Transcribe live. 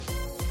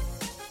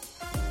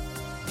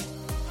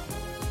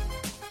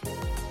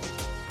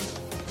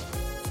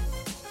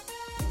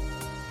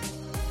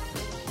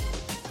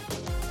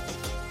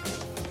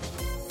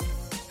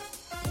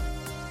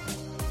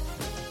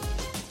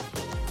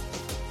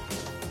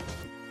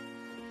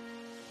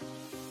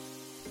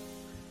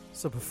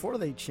So before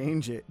they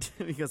change it,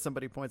 because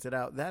somebody points it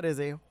out, that is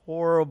a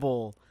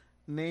horrible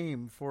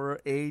name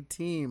for a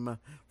team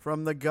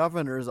from the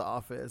governor's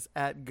office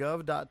at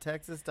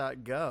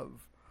gov.texas.gov,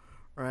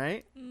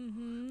 right?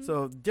 Mm-hmm.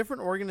 So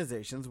different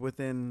organizations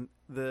within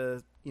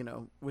the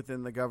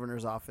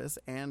governor's office,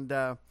 and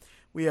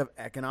we have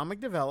economic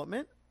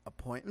development,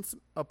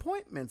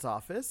 appointments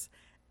office,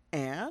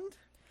 and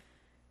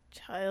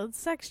Child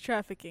sex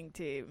trafficking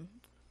team.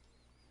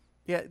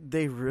 yeah,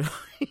 they really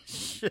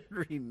should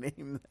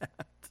rename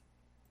that.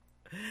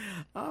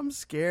 I'm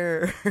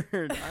scared.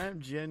 I'm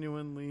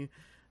genuinely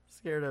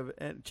scared of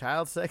it.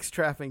 Child sex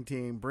trafficking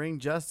team. Bring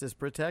justice,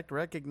 protect,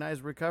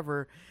 recognize,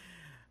 recover,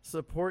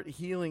 support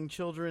healing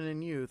children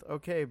and youth.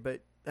 Okay,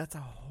 but that's a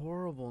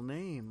horrible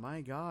name.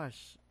 My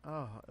gosh.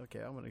 Oh, okay.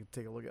 I'm going to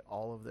take a look at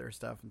all of their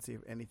stuff and see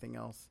if anything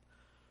else.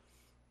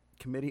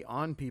 Committee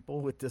on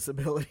people with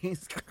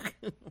disabilities.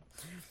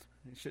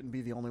 They shouldn't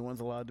be the only ones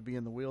allowed to be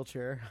in the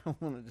wheelchair. I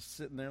want to just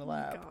sit in their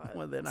lap.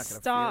 Well, they're not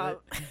going to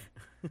feel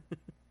it.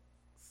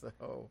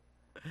 So,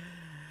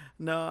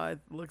 no, it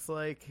looks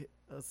like,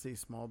 let's see,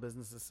 small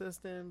business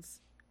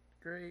assistance.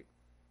 Great.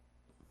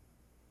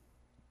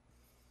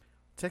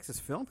 Texas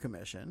Film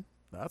Commission.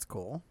 That's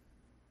cool.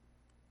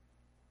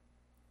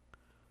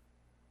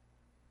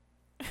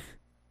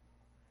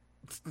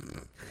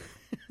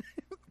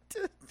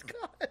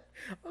 God.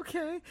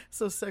 Okay.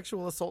 So,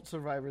 Sexual Assault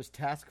Survivors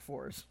Task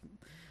Force.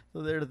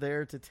 So, they're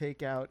there to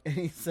take out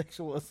any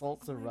sexual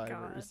assault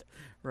survivors.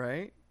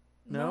 Right?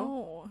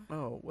 No?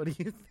 Oh, what do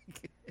you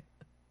think?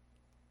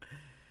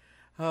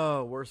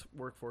 Oh,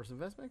 workforce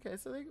investment. Okay,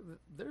 so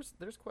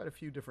there's quite a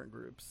few different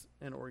groups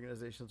and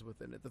organizations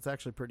within it. That's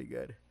actually pretty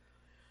good.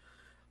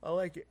 I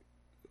like it.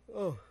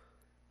 Oh,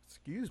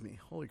 excuse me.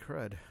 Holy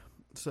crud.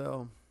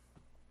 So,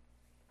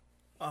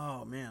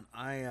 oh man,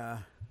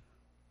 I'm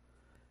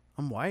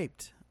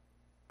wiped.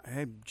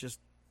 I just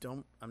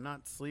don't. I'm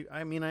not sleep.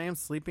 I mean, I am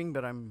sleeping,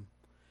 but I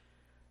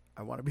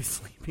want to be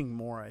sleeping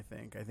more. I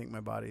think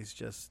my body's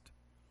just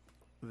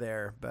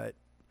there, but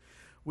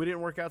we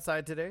didn't work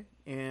outside today,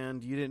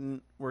 and you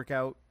didn't work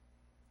out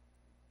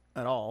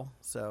at all.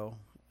 So,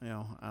 I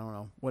don't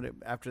know.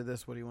 After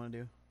this, what do you want to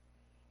do?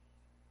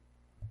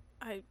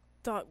 I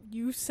thought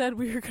you said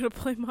we were going to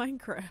play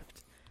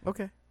Minecraft.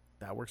 Okay,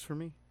 that works for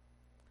me.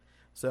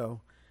 So,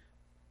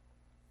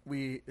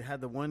 we had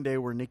the one day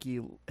where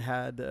Nikki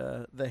had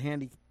the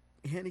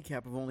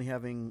handicap of only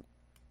having,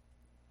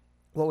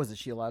 what was it?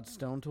 She allowed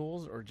stone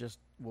tools or just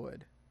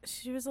wood?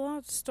 She was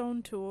allowed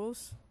stone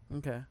tools.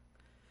 Okay.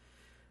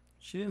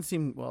 She didn't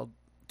seem,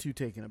 too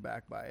taken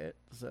aback by it,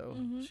 so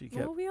she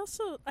kept...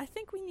 Well, I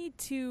think we need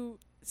to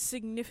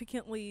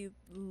significantly,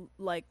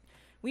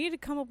 we need to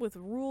come up with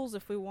rules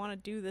if we want to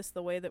do this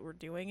the way that we're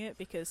doing it,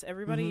 because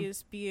everybody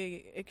is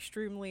being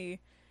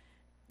extremely,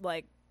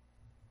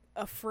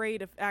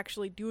 afraid of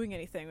actually doing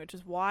anything, which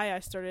is why I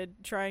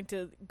started trying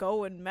to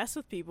go and mess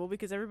with people,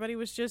 because everybody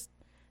was just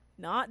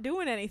not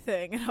doing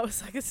anything, and I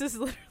was like,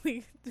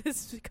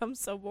 this becomes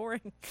so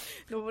boring.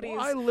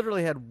 I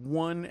literally had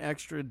one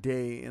extra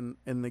day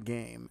in the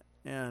game,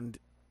 and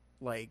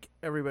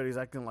everybody's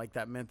acting like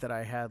that meant that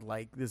I had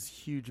this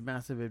huge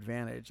massive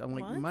advantage. I'm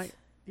like, what?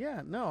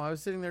 I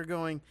was sitting there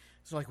going,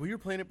 so well, you're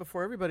playing it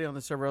before everybody on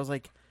the server. I was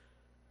like,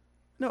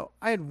 no,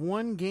 I had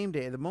one game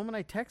day. The moment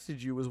I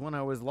texted you was when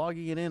I was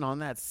logging it in on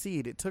that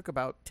seed. It took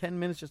about 10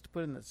 minutes just to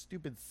put in the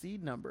stupid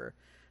seed number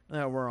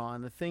that we're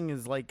on. The thing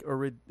is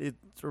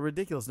it's a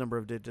ridiculous number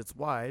of digits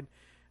wide.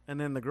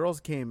 And then the girls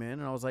came in,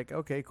 and I was like,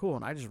 okay, cool.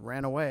 And I just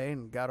ran away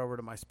and got over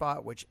to my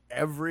spot, which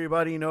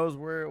everybody knows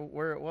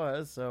where it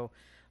was. So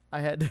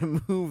I had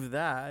to move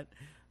that.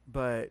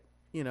 But,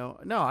 no,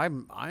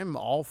 I'm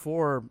all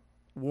for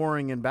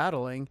warring and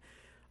battling.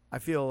 I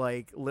feel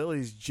like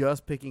Lily's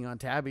just picking on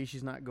Tabby.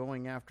 She's not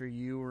going after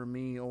you or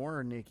me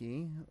or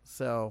Nikki.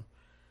 So,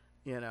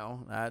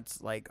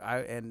 that's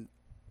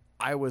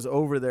I was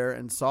over there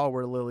and saw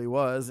where Lily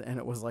was, and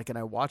it was and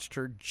I watched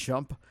her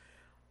jump.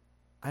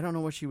 I don't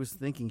know what she was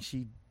thinking.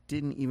 She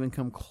didn't even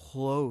come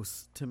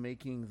close to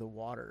making the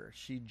water.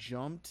 She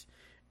jumped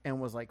and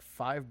was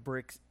 5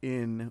 bricks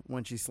in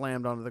when she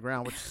slammed onto the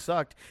ground, which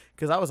sucked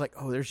because I was like,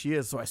 oh, there she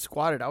is. So I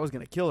squatted. I was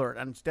going to kill her.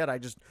 And instead, I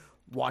just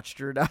watched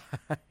her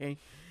die.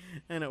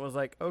 And it was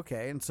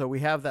okay. And so we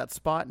have that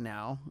spot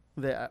now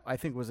that I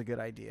think was a good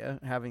idea,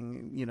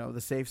 having,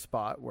 the safe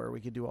spot where we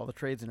could do all the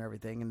trades and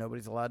everything, and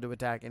nobody's allowed to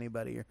attack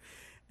anybody or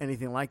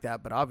anything like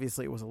that. But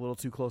obviously it was a little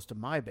too close to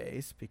my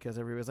base because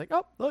everybody's like,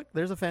 oh, look,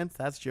 there's a fence.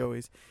 That's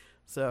Joey's.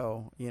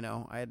 So,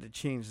 I had to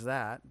change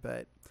that.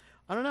 But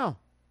I don't know.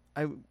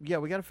 We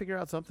got to figure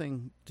out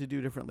something to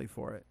do differently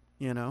for it,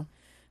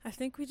 I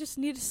think we just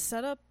need to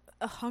set up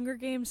a Hunger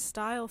Games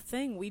style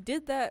thing. We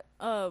did that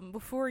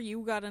before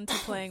you got into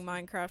playing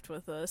Minecraft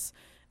with us,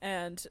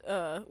 and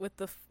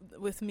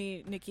with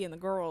me, Nikki, and the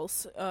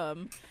girls.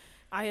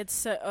 I had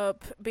set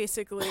up,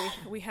 basically,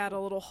 we had a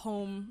little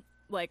home,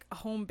 a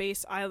home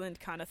base island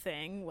kind of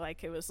thing.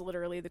 It was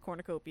literally the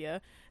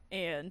cornucopia,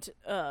 and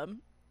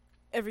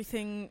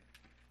everything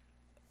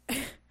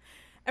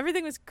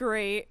everything was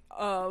great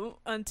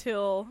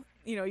until,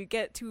 you know, you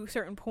get to a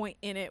certain point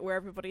in it where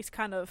everybody's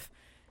kind of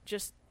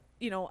just,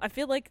 you know, I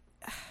feel like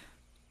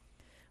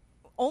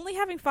only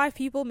having 5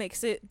 people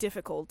makes it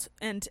difficult,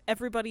 and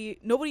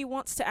nobody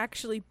wants to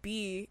actually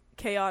be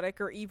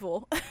chaotic or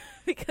evil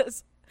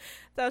because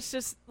that's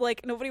just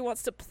like nobody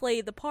wants to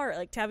play the part.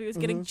 Like Tabby was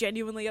getting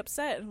genuinely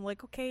upset, and I'm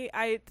like, okay,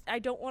 I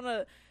don't want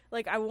to.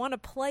 Like, I want to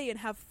play and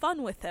have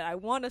fun with it. I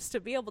want us to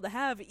be able to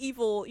have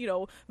evil, you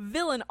know,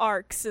 villain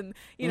arcs and,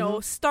 you know,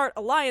 start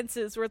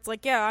alliances where it's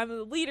like, yeah, I'm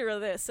the leader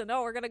of this, and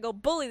oh, we're going to go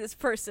bully this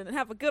person and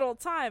have a good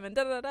old time, and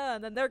da-da-da,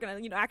 and then they're going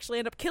to, you know, actually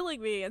end up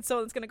killing me, and so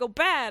it's going to go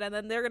bad, and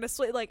then they're going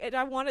to, like,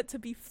 I want it to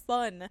be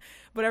fun,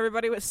 but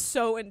everybody was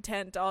so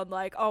intent on,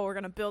 like, oh, we're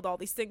going to build all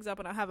these things up,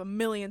 and I have a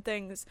million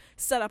things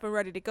set up and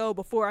ready to go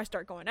before I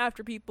start going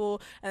after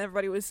people, and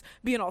everybody was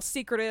being all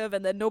secretive,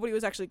 and then nobody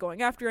was actually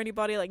going after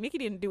anybody. Like, Nikki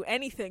didn't do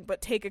anything but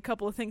take a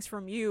couple of things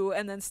from you,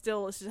 and then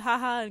still it's just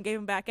haha and gave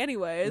them back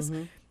anyways.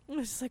 I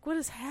was just like, what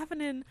is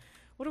happening?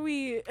 What are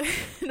we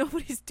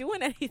nobody's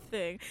doing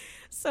anything.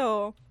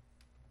 So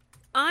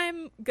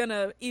I'm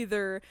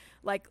either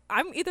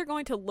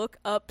going to look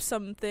up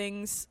some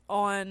things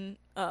on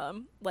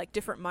like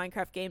different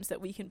Minecraft games that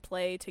we can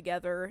play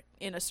together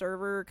in a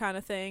server kind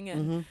of thing,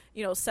 and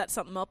you know, set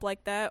something up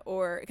like that,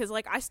 or because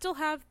like I still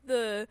have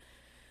the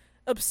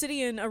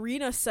Obsidian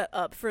Arena set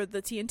up for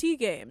the TNT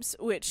games,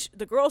 which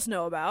the girls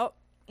know about,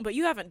 but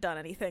you haven't done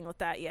anything with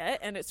that yet,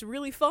 and it's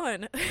really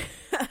fun.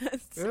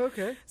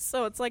 Okay.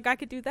 So it's like I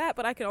could do that,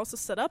 but I could also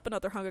set up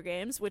another Hunger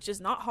Games, which is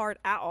not hard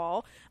at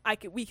all.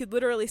 We could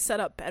literally set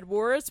up Bed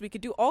Wars. We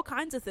could do all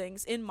kinds of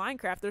things in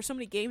Minecraft. There's so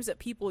many games that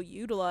people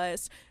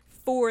utilize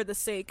for the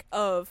sake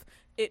of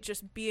it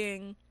just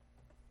being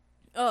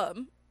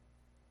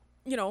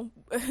you know,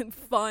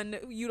 fun,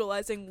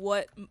 utilizing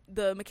what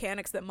the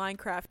mechanics that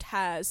Minecraft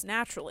has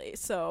naturally.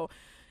 So,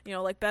 you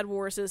know, like Bed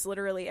Wars is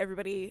literally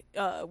everybody,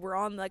 we're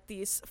on like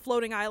these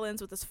floating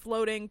islands with this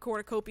floating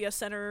cornucopia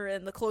center,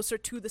 and the closer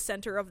to the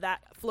center of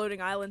that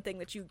floating island thing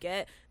that you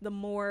get, the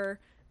more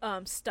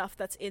stuff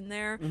that's in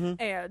there,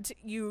 and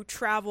you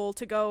travel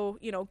to go,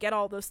 you know, get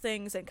all those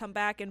things and come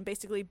back and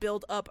basically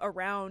build up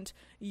around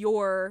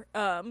your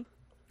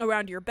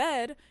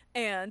bed.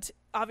 And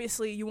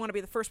obviously you want to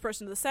be the first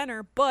person to the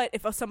center, but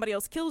if somebody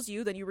else kills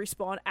you, then you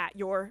respawn at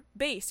your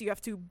base. You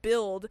have to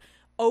build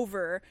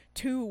over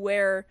to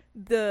where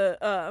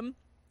the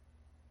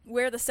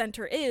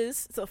center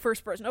is. So the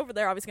first person over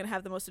there obviously going to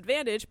have the most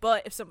advantage,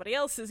 but if somebody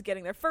else is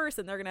getting there first,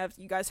 then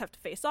you guys have to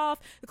face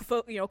off.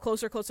 You know,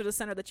 closer to the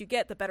center that you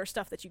get, the better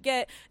stuff that you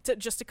get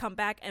to come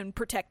back and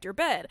protect your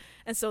bed.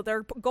 And so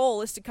their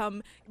goal is to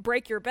come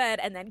break your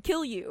bed and then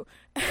kill you.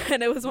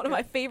 And it was one of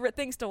my favorite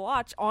things to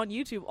watch on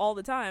YouTube all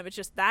the time. It's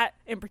just that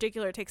in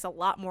particular takes a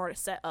lot more to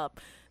set up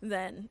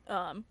than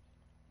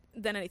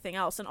anything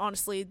else. And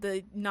honestly,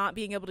 the not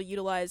being able to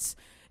utilize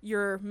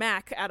your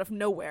Mac out of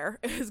nowhere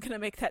is going to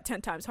make that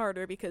 10 times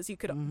harder, because you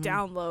could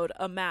download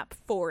a map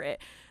for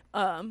it.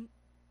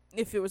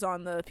 If it was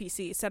on the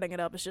PC, setting it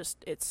up is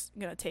it's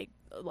going to take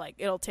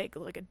it'll take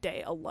like a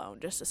day alone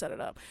just to set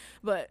it up.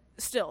 But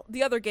still,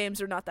 the other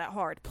games are not that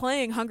hard.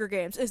 Playing Hunger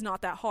Games is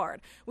not that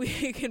hard.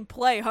 We can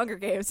play Hunger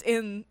Games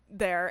in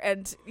there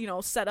and, you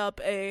know, set up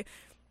a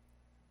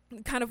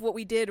kind of what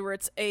we did where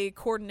it's a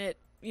coordinate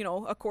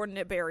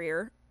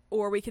barrier,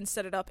 or we can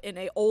set it up in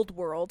a old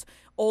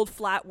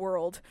flat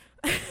world,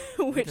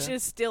 which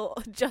is still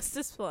just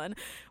as fun.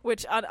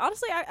 Which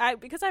honestly, I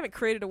because I haven't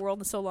created a world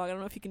in so long, I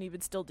don't know if you can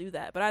even still do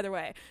that. But either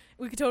way,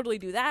 we could totally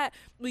do that.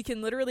 We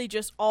can literally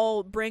just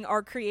all bring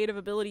our creative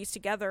abilities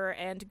together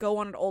and go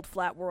on an old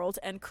flat world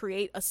and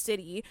create a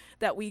city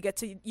that we get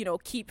to, you know,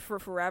 keep for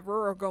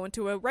forever, or go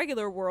into a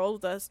regular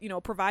world, you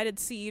know, provided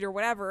seed or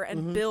whatever,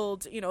 and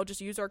build, you know,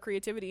 just use our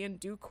creativity and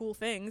do cool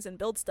things and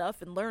build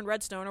stuff and learn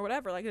redstone or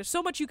whatever. Like, there's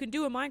so much you can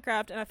do in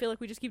Minecraft, and I feel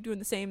like we just keep doing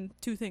the same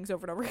 2 things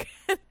over and over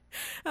again.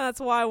 That's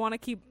why I want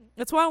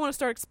to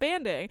start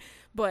expanding.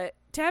 But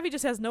Tabby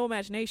just has no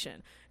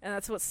imagination, and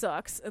that's what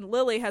sucks. And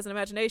Lily has an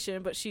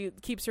imagination, but she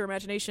keeps her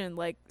imagination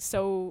like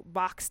so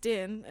boxed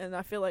in, and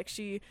I feel like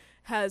she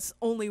has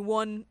only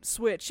one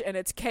switch, and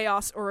it's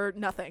chaos or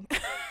nothing.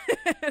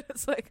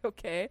 It's like,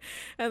 okay.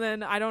 And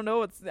then I don't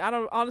know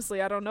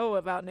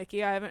about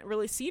Nikki. I haven't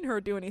really seen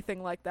her do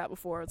anything like that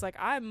before. It's like,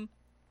 I'm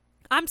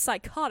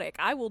psychotic.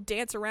 I will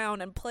dance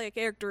around and play a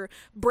character,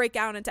 break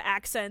out into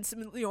accents,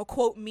 you know,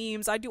 quote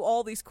memes. I do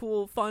all these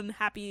cool, fun,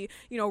 happy,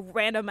 you know,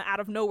 random out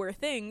of nowhere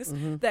things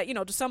that, you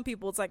know, to some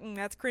people it's like,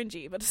 that's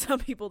cringy, but to some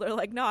people they're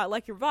like, no, I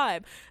like your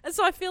vibe. And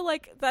so I feel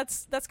like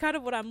that's kind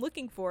of what I'm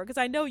looking for, because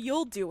I know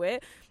you'll do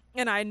it.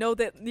 And I know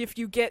that if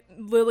you get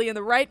Lily in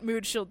the right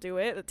mood, she'll do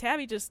it.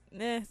 Tabby just,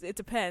 it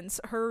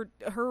depends. Her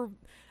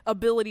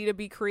ability to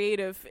be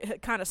creative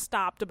kind of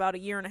stopped about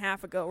 1.5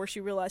 years ago, where she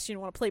realized she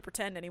didn't want to play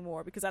pretend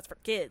anymore because that's for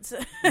kids.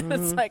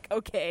 It's like,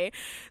 okay.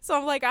 So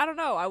I'm like, I don't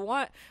know. I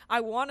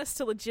want us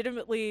to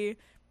legitimately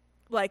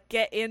like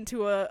get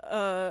into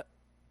a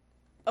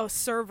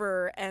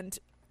server and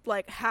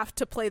like have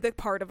to play the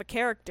part of a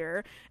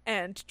character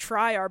and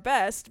try our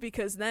best,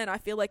 because then I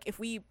feel like if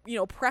we, you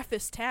know,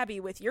 preface Tabby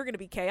with you're going to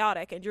be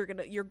chaotic and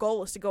your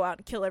goal is to go out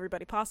and kill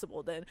everybody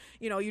possible, then,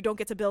 you know, you don't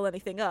get to build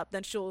anything up.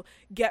 Then she'll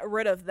get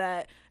rid of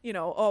that, you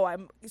know, oh,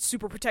 I'm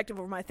super protective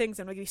over my things,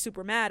 I'm going to be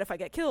super mad if I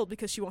get killed,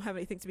 because she won't have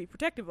anything to be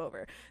protective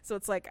over. So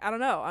it's like, I don't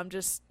know,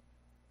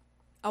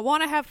 I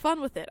want to have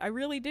fun with it. I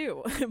really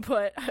do.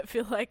 But I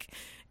feel like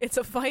it's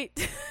a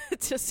fight.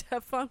 Just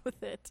have fun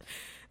with it.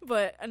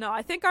 But no,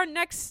 I think our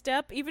next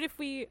step, even if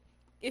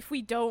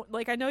we don't,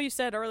 like, I know you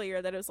said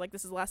earlier that it was like,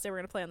 this is the last day we're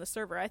going to play on the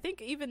server. I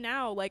think even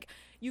now, like,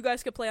 you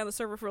guys could play on the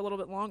server for a little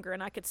bit longer,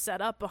 and I could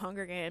set up a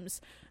Hunger Games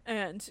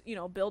and, you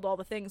know, build all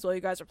the things while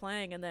you guys are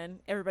playing, and then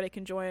everybody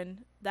can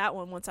join that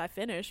one once I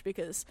finish,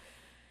 because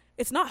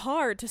it's not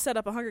hard to set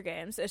up a Hunger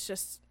Games. It's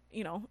just,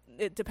 you know,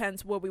 it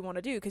depends what we want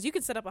to do, because you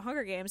can set up a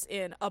Hunger Games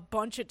in a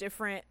bunch of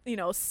different, you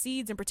know,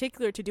 seeds in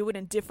particular, to do it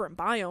in different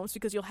biomes,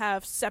 because you'll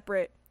have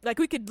separate, like,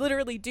 we could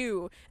literally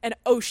do an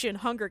ocean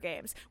Hunger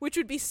Games, which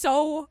would be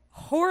so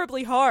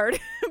horribly hard,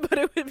 but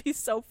it would be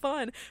so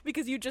fun,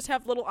 because you just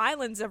have little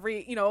islands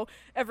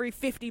every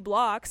 50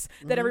 blocks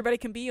that everybody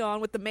can be on,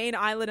 with the main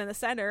island in the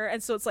center.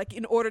 And so it's like,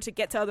 in order to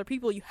get to other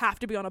people, you have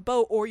to be on a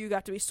boat, or you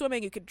have to be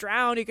swimming, you could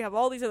drown, you can have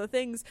all these other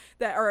things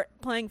that are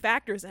playing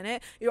factors in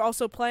it. You're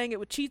also playing it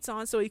with cheats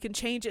on, so you can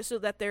change it so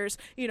that there's,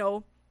 you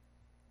know,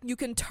 you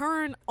can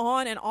turn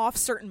on and off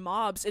certain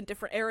mobs in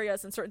different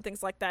areas and certain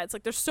things like that. It's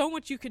like, there's so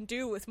much you can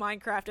do with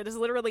Minecraft. It is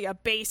literally a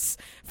base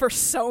for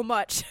so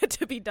much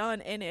to be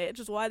done in it, which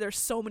is why there's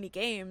so many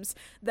games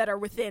that are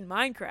within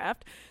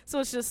Minecraft. So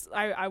it's just,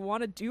 I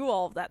want to do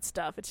all of that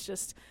stuff. It's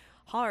just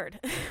hard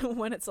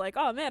when it's like,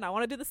 oh man, I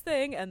want to do this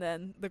thing, and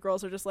then the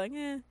girls are just like,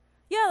 yeah,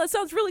 that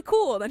sounds really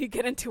cool, and then you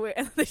get into it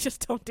and they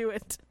just don't do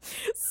it.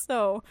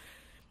 So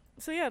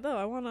yeah, no,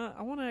 I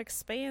want to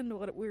expand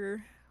what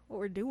we're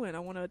doing. I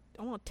want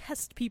to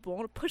test people. I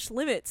want to push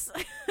limits.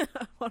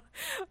 I'm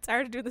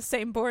tired of doing the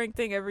same boring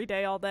thing every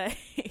day, all day.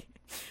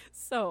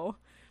 So,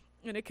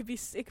 and it could be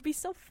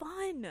so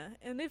fun.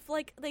 And if,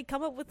 like, they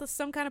come up with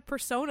some kind of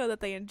persona that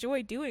they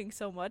enjoy doing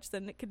so much,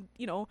 then it could,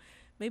 you know,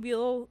 maybe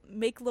it'll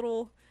make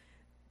little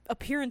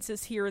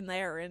appearances here and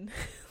there in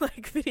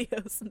like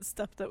videos and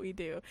stuff that we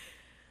do.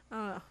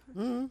 I'm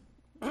not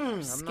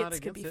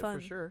against could be it fun.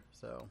 for sure.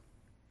 So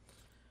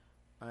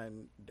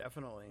I'm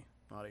definitely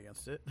not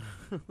against it.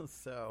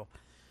 So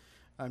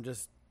I'm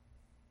just,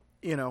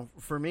 you know,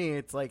 for me,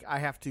 it's like I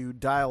have to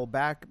dial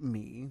back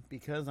me,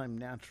 because I'm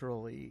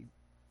naturally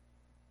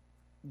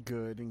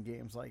good in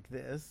games like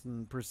this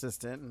and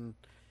persistent, and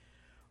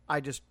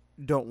I just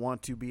don't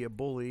want to be a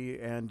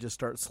bully and just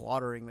start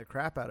slaughtering the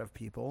crap out of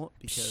people,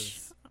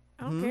 because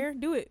I don't care.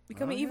 Do it.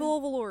 Become an evil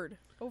overlord.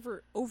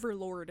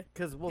 Overlord.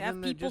 Because have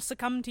people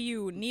succumb to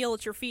you, kneel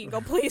at your feet, and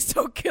go, please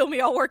don't kill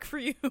me. I'll work for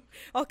you.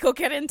 I'll go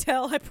get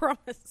intel. I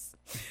promise.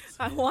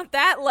 I want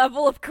that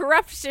level of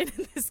corruption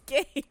in this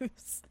game.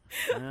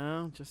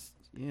 No, just,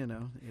 you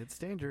know, it's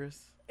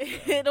dangerous. So.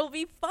 It'll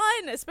be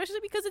fun,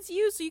 especially because it's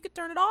you, so you can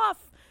turn it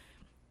off.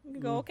 You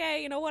can go,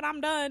 okay, you know what,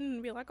 I'm done,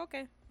 and be like,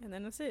 okay, and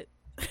then that's it.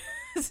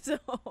 So.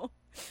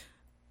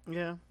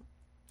 Yeah.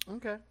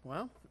 Okay.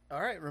 Well.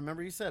 All right.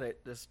 Remember, you said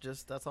it.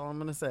 Just that's all I'm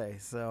going to say.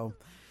 So.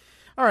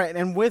 All right,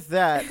 and with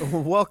that,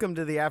 welcome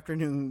to the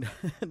afternoon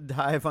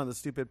dive on the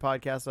Stupid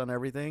Podcast on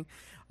Everything.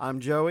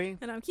 I'm Joey.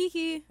 And I'm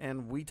Kiki.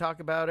 And we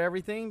talk about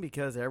everything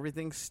because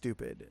everything's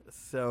stupid.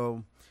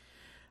 So,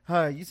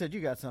 you said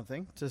you got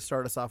something to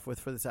start us off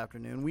with for this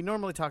afternoon. We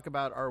normally talk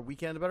about our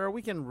weekend, but our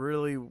weekend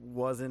really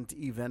wasn't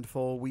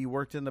eventful. We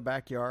worked in the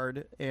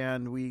backyard,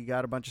 and we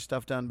got a bunch of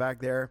stuff done back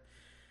there.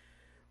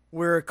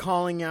 We're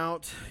calling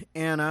out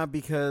Anna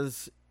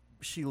because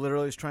she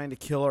literally is trying to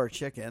kill our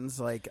chickens.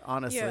 Like,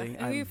 honestly.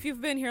 Yeah, if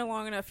you've been here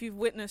long enough, you've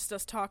witnessed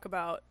us talk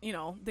about, you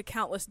know, the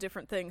countless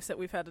different things that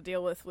we've had to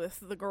deal with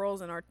the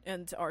girls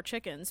and our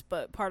chickens.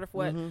 But part of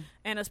what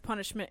Anna's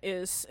punishment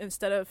is,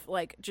 instead of,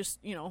 like, just,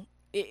 you know,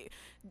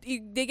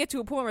 they get to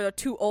a point where they're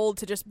too old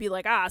to just be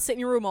like, sit in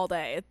your room all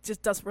day. It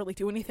just doesn't really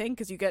do anything,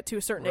 because you get to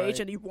a certain age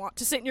and you want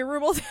to sit in your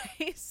room all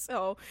day.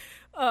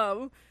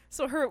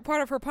 So her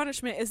part of her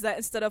punishment is that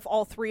instead of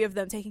all three of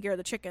them taking care of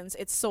the chickens,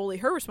 it's solely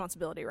her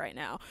responsibility right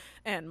now.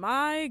 And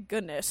my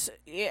goodness,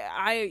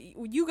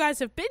 you guys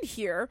have been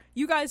here.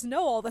 You guys know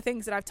all the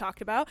things that I've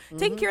talked about.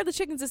 Taking care of the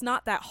chickens is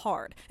not that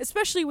hard,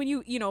 especially when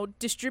you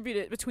distribute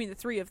it between the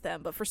three of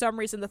them. But for some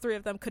reason, the three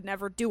of them could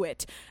never do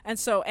it. And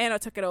so Anna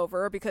took it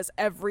over, because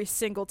every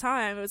single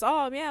time it was,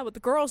 oh yeah, but the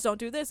girls don't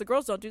do this, the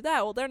girls don't do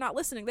that. Well, they're not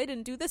listening. They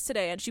didn't do this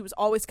today. And she was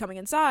always coming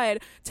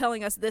inside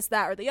telling us this,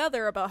 that, or the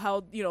other about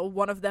how,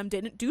 one of them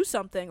didn't do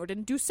something, or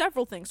didn't do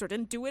several things, or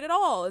didn't do it at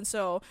all. And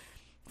so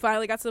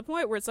finally got to the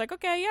point where it's like,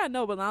 okay, yeah,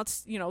 no, but now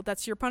it's,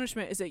 that's your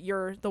punishment, is that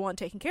you're the one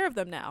taking care of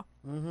them now.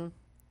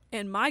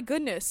 And my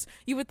goodness,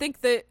 you would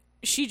think that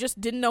she just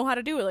didn't know how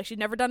to do it, like she'd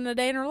never done it a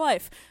day in her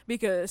life,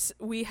 because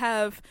we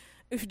have,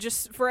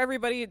 just for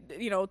everybody,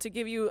 to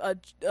give you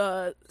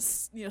a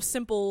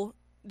simple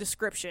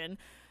description,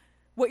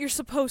 what you're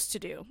supposed to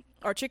do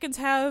our chickens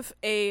have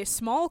a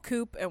small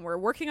coop, and we're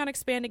working on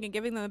expanding and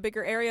giving them a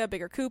bigger area, a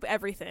bigger coop,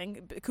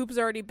 everything. The coop is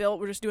already built.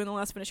 We're just doing the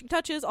last finishing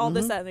touches, all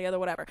this, that, and the other,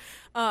 whatever.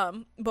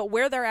 But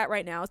where they're at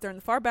right now is they're in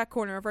the far back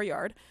corner of our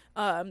yard.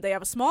 They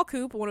have a small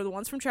coop, one of the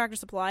ones from Tractor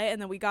Supply,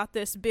 and then we got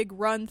this big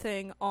run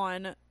thing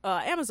on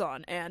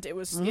Amazon, and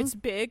it's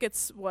big.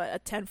 It's what, a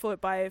 10-foot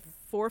by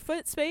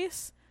 4-foot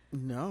space?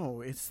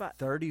 No, it's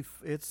 30.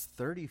 It's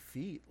 30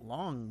 feet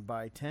long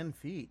by 10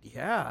 feet.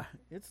 Yeah,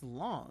 it's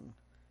long.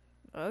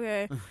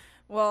 Okay.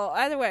 Well,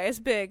 either way, it's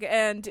big,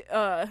 and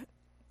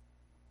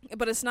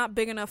but it's not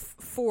big enough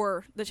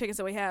for the chickens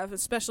that we have,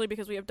 especially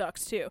because we have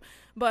ducks too.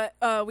 But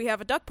we have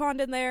a duck pond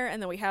in there,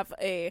 and then we have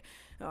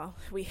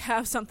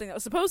something that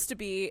was supposed to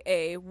be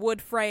a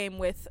wood frame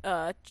with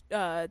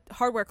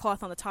hardware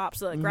cloth on the top,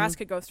 so that grass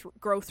could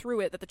grow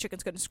through it that the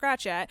chickens couldn't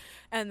scratch at,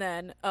 and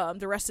then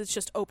the rest is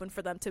just open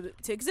for them to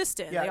exist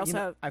in. Yeah, they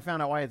also I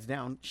found out why it's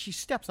down. She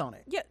steps on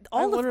it. Yeah,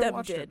 all of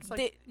them did.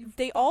 Like,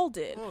 they all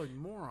did. Oh,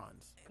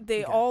 morons.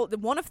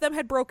 One of them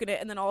had broken it,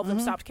 and then all of them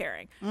stopped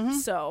caring.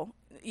 So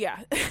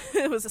yeah,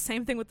 it was the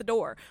same thing with the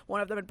door.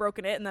 One of them had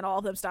broken it, and then all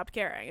of them stopped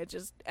caring. It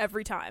just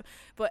every time.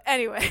 But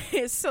anyway,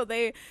 so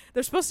they're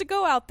supposed to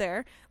go out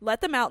there,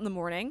 let them out in the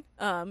morning,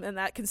 and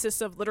that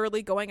consists of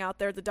literally going out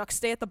there. The ducks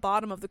stay at the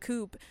bottom of the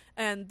coop,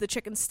 and the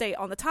chickens stay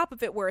on the top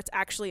of it where it's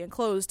actually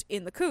enclosed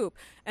in the coop.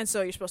 And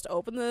so you're supposed to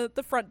open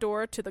the front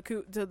door to the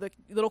coop, to the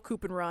little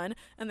coop, and run,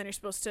 and then you're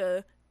supposed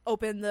to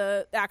open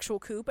the actual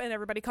coop, and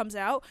everybody comes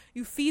out.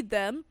 You feed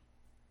them.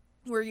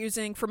 We're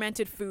using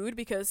fermented food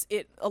because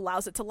it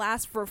allows it to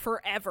last for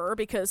forever,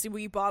 because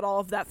we bought all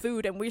of that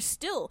food and we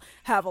still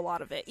have a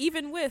lot of it,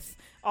 even with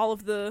all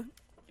of the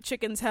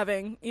chickens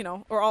having,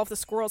 or all of the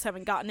squirrels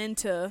having gotten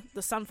into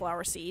the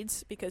sunflower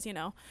seeds, because,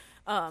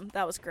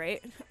 that was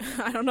great.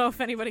 I don't know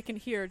if anybody can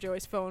hear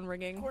Joey's phone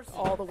ringing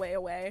all the way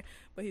away,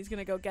 but he's going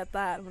to go get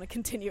that. I'm going to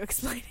continue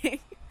explaining.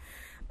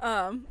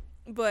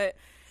 But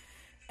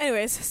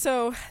anyways,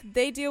 so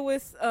they deal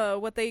with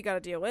what they got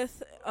to deal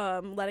with,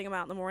 letting them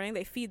out in the morning.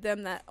 They feed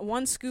them that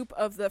one scoop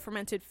of the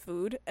fermented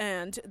food,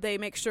 and they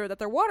make sure that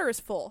their water is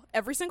full.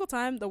 Every single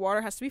time, the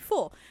water has to be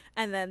full.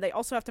 And then they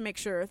also have to make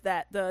sure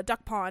that the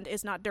duck pond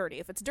is not dirty.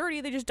 If it's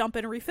dirty, they just dump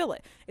it and refill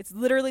it. It's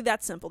literally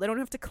that simple. They don't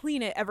have to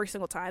clean it every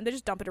single time. They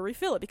just dump it and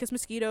refill it, because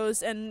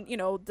mosquitoes and,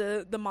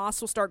 the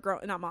moss will start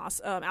growing, not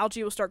moss,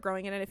 algae will start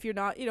growing in it. If you're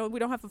not, we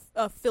don't have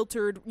a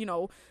filtered,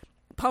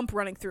 pump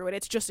running through it.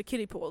 It's just a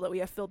kiddie pool that we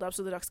have filled up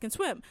so the ducks can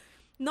swim.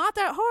 Not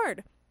that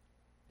hard.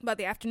 By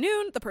the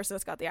afternoon, the person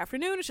that's got the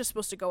afternoon is just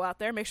supposed to go out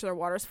there, make sure their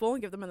water is full,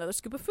 and give them another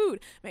scoop of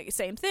food. Make the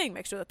same thing.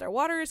 Make sure that their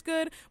water is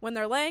good. When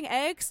they're laying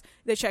eggs,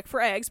 they check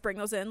for eggs, bring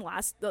those in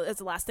as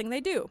the last thing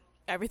they do.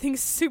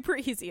 Everything's super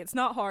easy. It's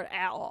not hard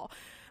at all.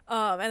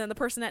 And then the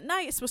person at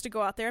night is supposed to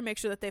go out there and make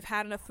sure that they've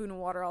had enough food and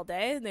water all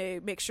day. And they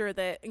make sure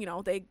that,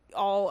 they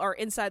all are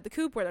inside the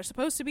coop where they're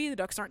supposed to be. The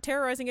ducks aren't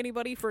terrorizing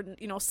anybody for,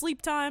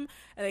 sleep time.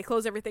 And they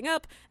close everything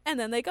up. And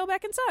then they go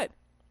back inside.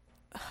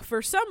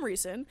 For some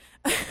reason,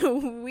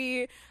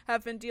 we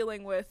have been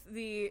dealing with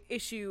the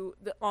issue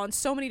on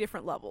so many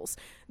different levels.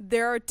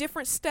 There are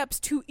different steps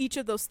to each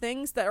of those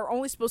things that are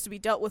only supposed to be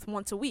dealt with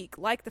once a week,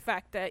 like the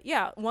fact that,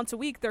 once a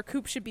week their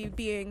coop should be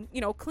being,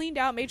 cleaned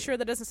out, made sure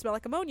that it doesn't smell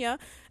like ammonia,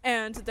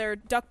 and their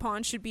duck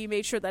pond should be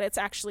made sure that it's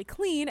actually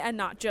clean and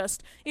not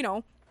just,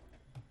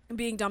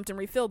 being dumped and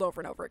refilled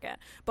over and over again.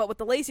 But with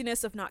the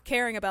laziness of not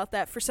caring about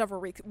that for several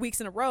weeks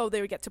in a row,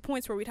 they would get to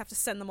points where we'd have to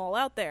send them all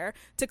out there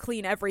to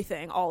clean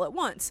everything all at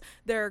once.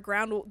 The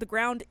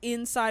ground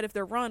inside of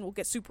their run will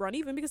get super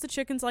uneven because the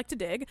chickens like to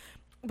dig.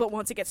 But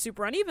once it gets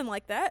super uneven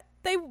like that,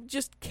 they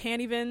just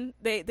can't even,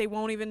 they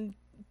won't even,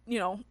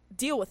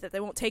 deal with it. They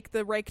won't take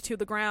the rake to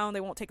the ground. They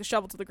won't take the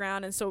shovel to the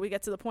ground. And so we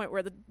get to the point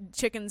where the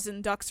chickens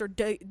and ducks are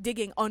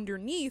digging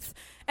underneath,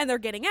 and they're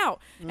getting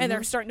out, and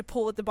they're starting to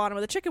pull at the bottom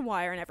of the chicken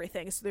wire and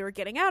everything. So they were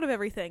getting out of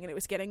everything, and it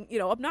was getting,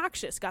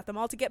 obnoxious. Got them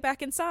all to get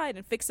back inside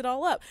and fix it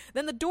all up.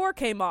 Then the door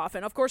came off,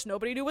 and of course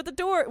nobody knew what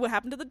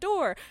happened to the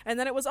door. And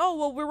then it was,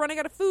 we're running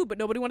out of food, but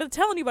nobody wanted to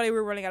tell anybody we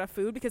were running out of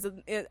food, because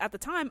at the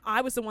time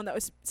I was the one that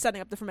was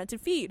setting up the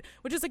fermented feed,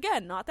 which is,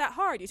 again, not that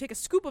hard. You take a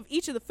scoop of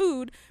each of the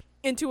food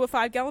into a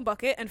 5-gallon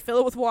bucket and fill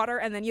it with water,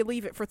 and then you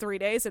leave it for 3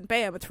 days, and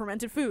bam, it's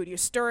fermented food. You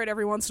stir it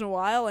every once in a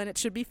while, and it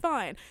should be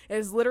fine.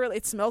 It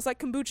smells like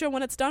kombucha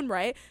when it's done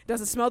right. It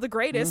doesn't smell the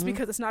greatest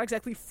because it's not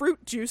exactly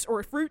fruit juice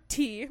or fruit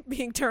tea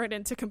being turned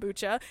into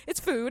kombucha. It's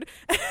food.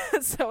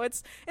 So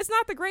it's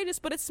not the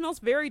greatest, but it smells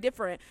very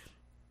different.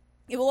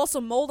 It will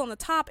also mold on the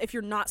top if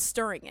you're not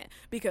stirring it,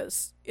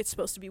 because it's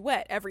supposed to be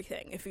wet,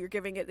 everything. If you're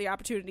giving it the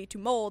opportunity to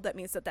mold, that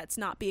means that that's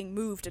not being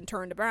moved and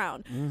turned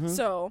around.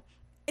 So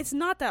it's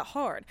not that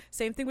hard.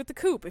 Same thing with the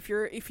coop. If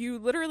you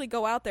literally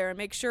go out there and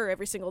make sure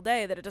every single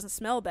day that it doesn't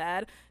smell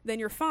bad, then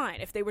you're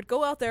fine. If they would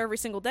go out there every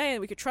single day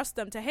and we could trust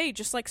them to, hey,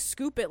 just like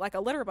scoop it like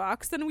a litter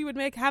box, then we would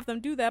have them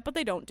do that, but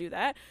they don't do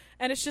that.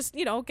 And it's just,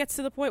 gets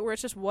to the point where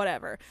it's just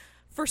whatever.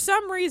 For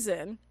some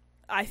reason,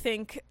 I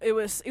think it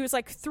was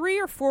like 3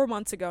 or 4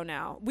 months ago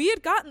now, we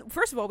got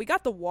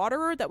the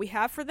waterer that we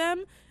have for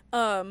them.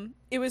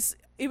 It was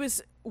it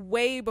was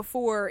way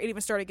before it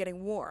even started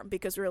getting warm,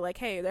 because we were like,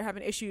 hey, they're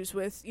having issues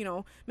with, you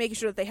know, making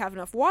sure that they have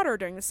enough water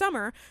during the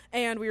summer,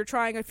 and we were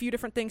trying a few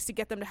different things to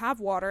get them to have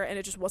water, and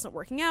it just wasn't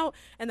working out.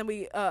 And then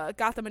we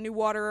got them a new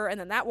waterer, and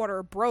then that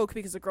waterer broke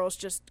because the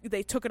girls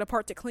they took it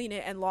apart to clean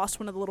it and lost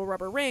one of the little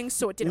rubber rings,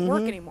 so it didn't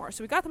work anymore.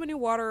 So we got them a new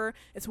waterer.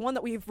 It's one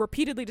that we've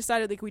repeatedly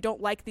decided, like, we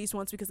don't like these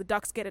ones because the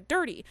ducks get it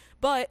dirty.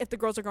 But if the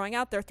girls are going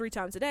out there 3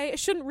 times a day, it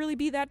shouldn't really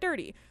be that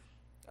dirty.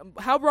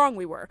 How wrong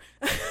we were.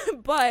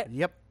 But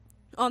Yep.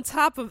 on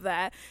top of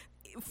that,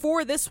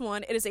 for this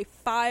one, it is a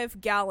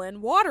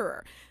 5-gallon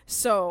waterer.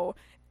 So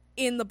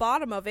in the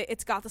bottom of it,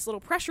 it's got this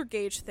little pressure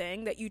gauge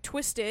thing that you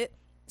twist it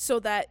so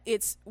that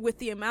it's, with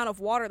the amount of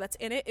water that's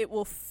in it, it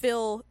will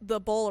fill the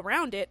bowl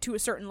around it to a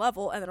certain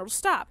level, and then it'll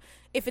stop.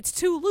 If it's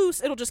too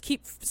loose, it'll just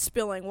keep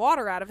spilling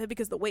water out of it,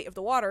 because the weight of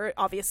the water,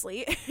 obviously,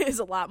 is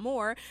a lot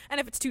more. And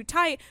if it's too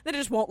tight, then it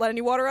just won't let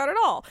any water out at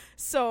all.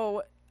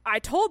 So I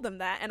told them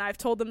that, and I've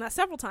told them that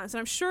several times, and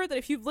I'm sure that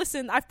if you've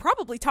listened, I've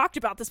probably talked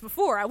about this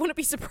before. I wouldn't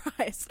be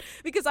surprised,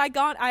 because I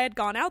had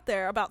gone out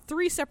there about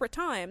 3 separate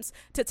times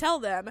to tell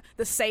them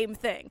the same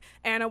thing,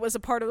 and it was a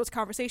part of those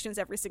conversations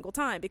every single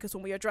time, because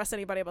when we address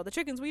anybody about the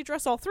chickens, we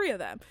address all 3 of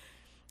them.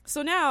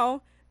 So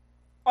now,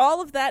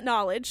 all of that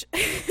knowledge,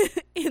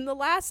 in the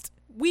last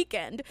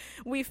weekend,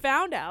 we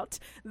found out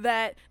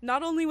that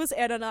not only was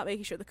Anna not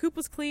making sure the coop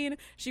was clean,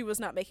 she was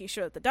not making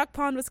sure that the duck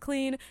pond was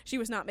clean, she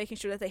was not making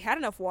sure that they had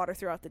enough water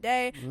throughout the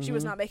day, she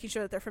was not making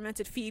sure that their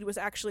fermented feed was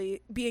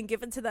actually being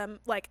given to them,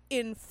 like,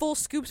 in full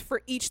scoops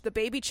for each the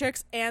baby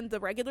chicks and the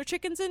regular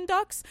chickens and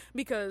ducks,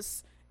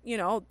 because, you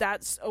know,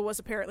 that was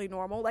apparently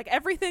normal. Like,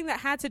 everything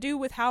that had to do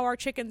with how our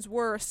chickens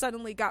were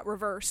suddenly got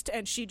reversed,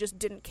 and she just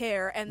didn't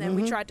care. And then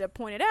we tried to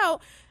point it out,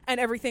 and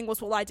everything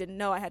was, well, I didn't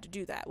know I had to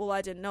do that. Well,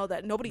 I didn't know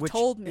that. Nobody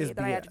told me that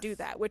I had to do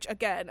that. Which,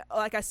 again,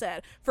 like I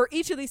said, for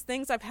each of these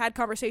things, I've had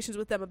conversations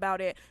with them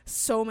about it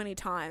so many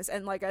times.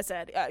 And like I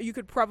said, you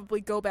could probably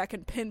go back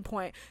and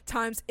pinpoint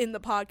times in the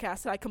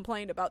podcast that I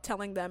complained about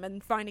telling them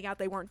and finding out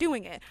they weren't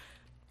doing it.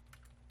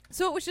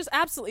 So it was just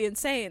absolutely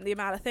insane, the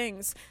amount of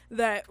things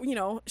that, you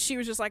know, she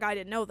was just like, I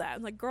didn't know that.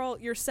 I'm like, girl,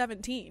 you're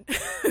 17.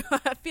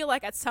 I feel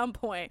like at some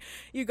point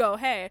you go,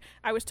 hey,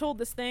 I was told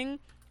this thing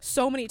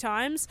so many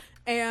times,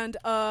 and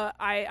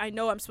I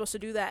know I'm supposed to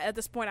do that. At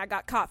this point, I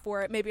got caught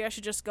for it. Maybe I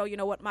should just go, you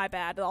know what, my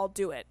bad, I'll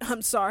do it.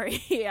 I'm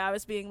sorry. Yeah, I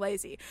was being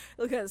lazy.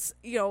 Because,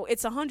 you know,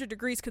 it's 100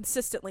 degrees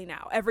consistently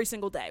now, every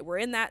single day. We're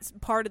in that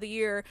part of the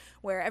year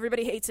where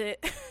everybody hates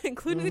it,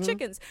 including the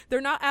chickens.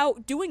 They're not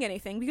out doing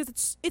anything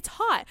because it's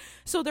hot.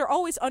 So they're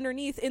always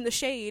underneath in the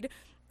shade,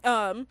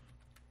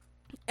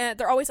 and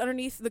they're always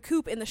underneath the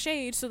coop in the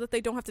shade so that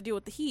they don't have to deal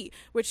with the heat,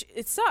 which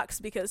it sucks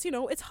because, you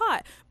know, it's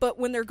hot. But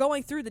when they're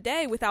going through the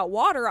day without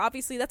water,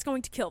 obviously that's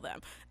going to kill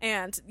them.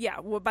 And yeah,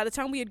 well, by the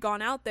time we had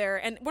gone out there,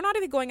 and we're not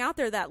even going out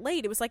there that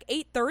late, it was like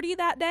 8:30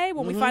 that day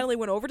when we finally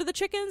went over to the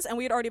chickens, and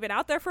we had already been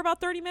out there for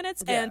about 30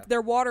 minutes, and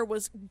their water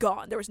was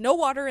gone. There was no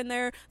water in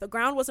there. The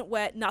ground wasn't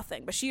wet,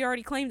 nothing. But she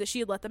already claimed that she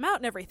had let them out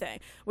and everything,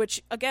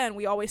 which, again,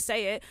 we always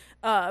say it,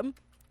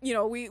 you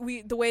know,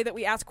 we the way that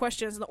we ask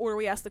questions and the order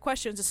we ask the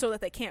questions is so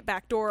that they can't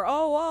backdoor,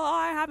 oh, well,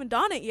 I haven't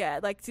done it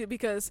yet. Like,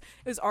 because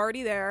it was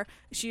already there.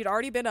 She had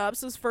already been up.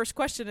 So his first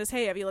question is,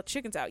 hey, have you let the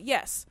chickens out?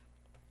 Yes.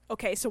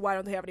 Okay, so why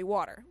don't they have any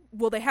water?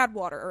 Well, they had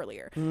water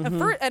earlier. And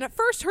at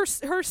first,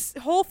 her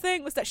whole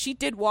thing was that she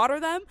did water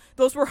them.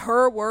 Those were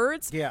her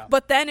words. Yeah.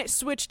 But then it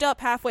switched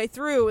up halfway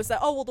through. Is that,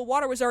 oh, well, the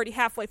water was already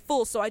halfway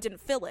full, so I didn't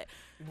fill it.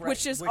 Right.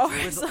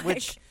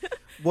 Which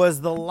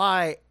was the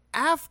lie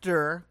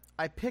after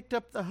I picked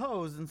up the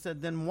hose and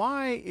said, then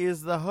why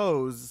is the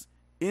hose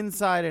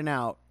inside and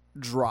out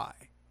dry?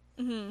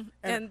 And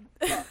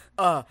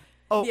well,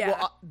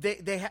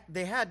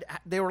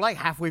 they were like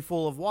halfway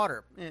full of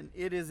water, and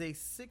it is a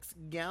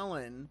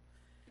 6-gallon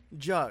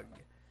jug.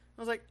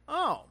 I was like,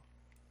 oh,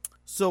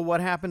 so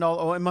what happened?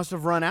 It must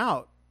have run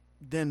out.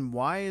 Then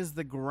why is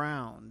the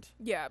ground?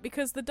 Yeah,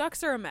 because the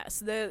ducks are a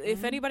mess.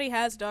 If anybody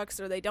has ducks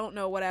or they don't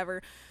know,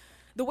 whatever,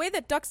 the way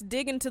that ducks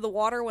dig into the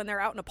water when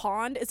they're out in a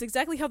pond is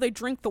exactly how they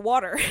drink the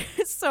water.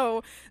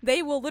 So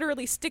they will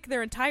literally stick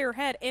their entire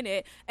head in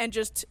it and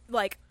just,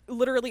 like,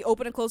 literally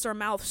open and close their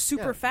mouth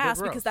super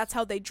fast because that's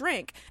how they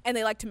drink. And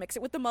they like to mix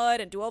it with the mud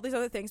and do all these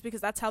other things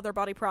because that's how their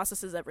body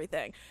processes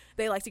everything.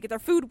 They like to get their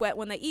food wet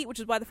when they eat,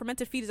 which is why the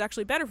fermented feed is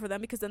actually better for them,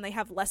 because then they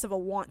have less of a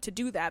want to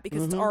do that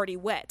because it's already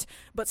wet.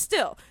 But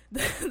still,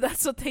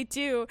 that's what they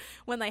do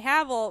when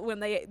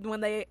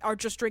they are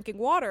just drinking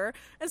water.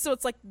 And so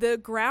it's like the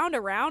ground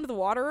around the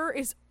water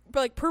is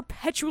like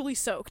perpetually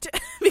soaked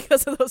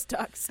because of those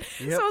ducks.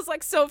 So it's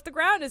like, so if the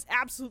ground is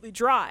absolutely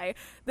dry,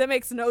 that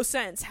makes no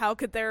sense. How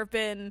could there have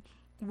been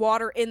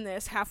water in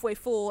this halfway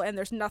full and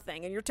there's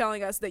nothing, and you're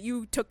telling us that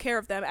you took care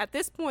of them. At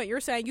this point,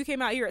 you're saying you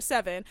came out here at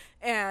 7,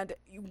 and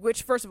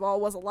which first of all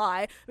was a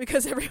lie,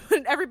 because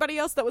everybody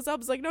else that was up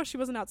was like, no, she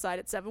wasn't outside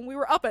at 7. We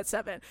were up at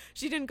 7.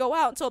 She didn't go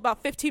out until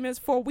about 15 minutes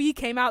before we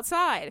came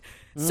outside.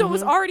 So it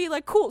was already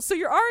like, cool. So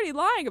you're already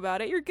lying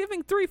about it. You're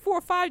giving 3, 4,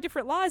 5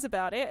 different lies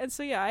about it. And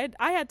so yeah,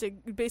 I had to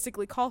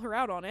basically call her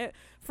out on it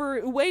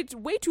for way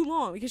too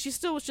long, because she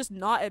still was just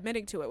not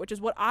admitting to it, which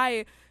is what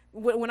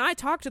when I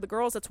talk to the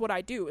girls, that's what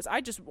I do, is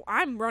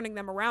I'm running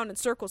them around in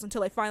circles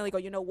until they finally go,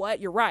 you know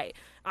what, you're right.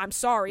 I'm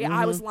sorry.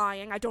 I was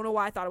lying. I don't know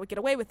why I thought I would get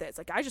away with it. It's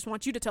like, I just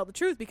want you to tell the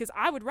truth, because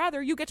I would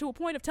rather you get to a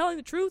point of telling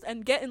the truth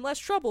and get in less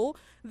trouble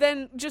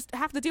than just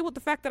have to deal with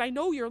the fact that I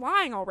know you're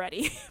lying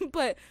already.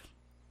 But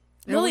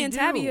Lily and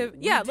Tabby have,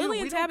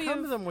 Lily and Tabby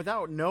come to them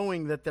without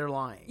knowing that they're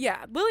lying.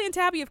 Yeah, Lily and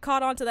Tabby have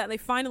caught on to that, and they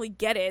finally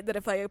get it, that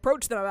if I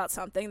approach them about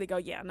something, they go,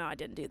 yeah, no, I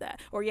didn't do that.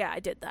 Or, yeah,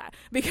 I did that.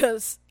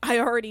 Because I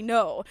already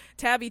know.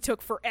 Tabby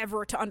took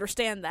forever to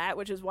understand that,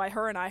 which is why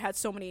her and I had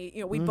so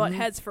many, we butt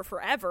heads for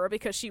forever,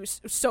 because she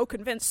was so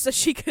convinced that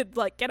she could,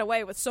 like, get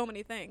away with so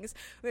many things.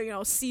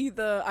 See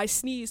the I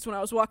sneezed when I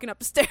was walking up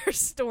the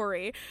stairs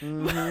story.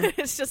 But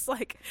it's just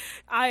like,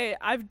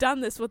 I've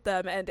done this with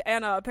them, and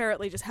Anna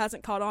apparently just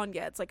hasn't caught on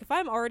yet. It's like, if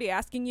I'm already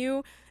asking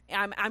you,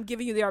 I'm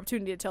giving you the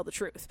opportunity to tell the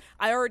truth.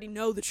 I already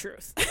know the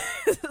truth.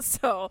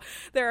 So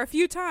there are a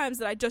few times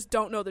that I just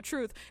don't know the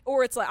truth,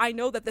 or it's like, I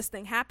know that this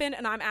thing happened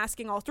and I'm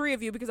asking all 3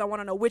 of you because I want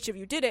to know which of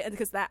you did it, and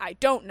because that I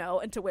don't know,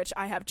 and to which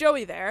I have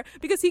Joey there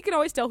because he can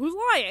always tell who's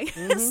lying.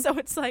 So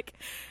it's like,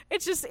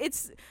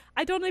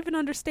 I don't even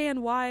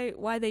understand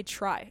why they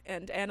try,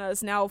 and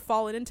Anna's now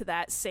fallen into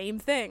that same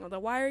thing. Like,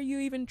 why are you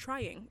even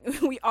trying?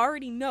 We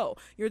already know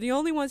you're the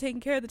only one taking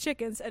care of the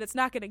chickens, and it's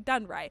not getting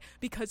done right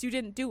because you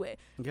didn't do it.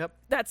 Yep.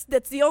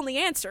 That's the only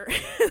answer.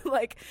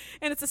 Like,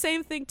 and it's the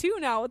same thing too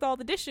now with all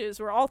the dishes,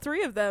 where all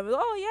 3 of them,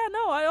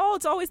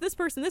 it's always this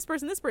person,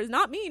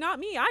 not me,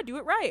 I do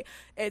it right.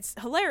 It's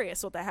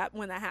hilarious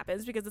when that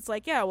happens, because it's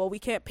like, yeah, well, we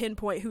can't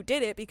pinpoint who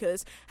did it,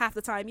 because half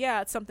the time,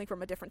 yeah, it's something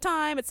from a different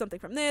time, it's something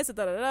from this,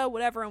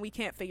 whatever, and we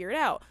can't figure it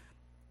out.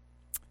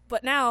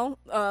 But now,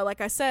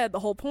 like I said, the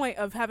whole point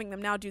of having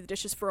them now do the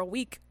dishes for a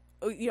week,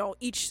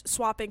 each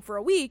swapping for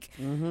a week,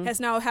 has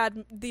now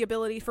had the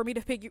ability for me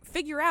to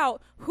figure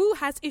out who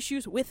has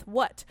issues with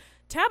what.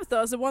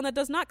 Tabitha is the one that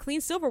does not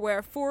clean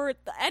silverware for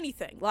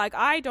anything. Like,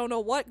 I don't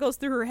know what goes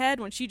through her head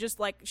when she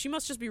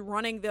must just be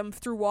running them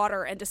through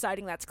water and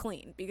deciding that's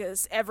clean,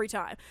 because every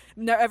time.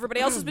 Everybody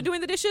else has been doing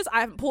the dishes.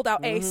 I haven't pulled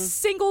out a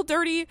single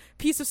dirty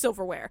piece of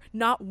silverware.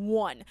 Not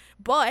one.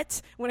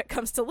 But when it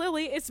comes to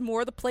Lily, it's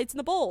more the plates and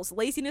the bowls.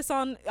 Laziness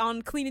on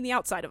cleaning the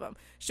outside of them.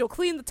 She'll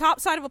clean the top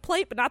side of a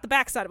plate, but not the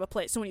back side of a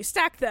plate. So when you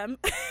stack them,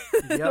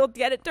 you'll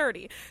get it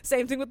dirty.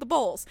 Same thing with the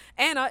bowls.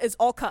 Anna is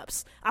all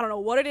cups. I don't know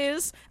what it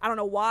is. I don't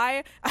know why.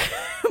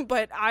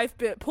 But I've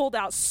been pulled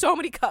out so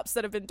many cups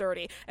that have been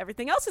dirty.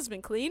 Everything else has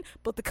been clean,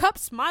 but the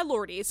cups, my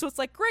lordy. So it's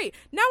like, great,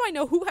 now I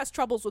know who has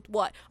troubles with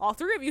what. All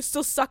 3 of you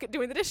still suck at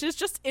doing the dishes,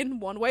 just in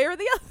one way or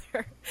the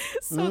other.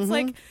 So it's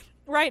like,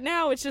 right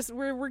now it's just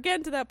we're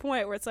getting to that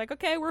point where it's like,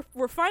 okay,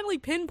 we're finally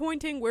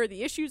pinpointing where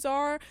the issues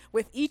are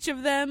with each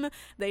of them.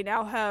 They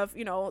now have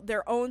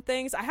their own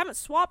things. I haven't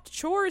swapped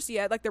chores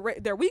yet, like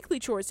their weekly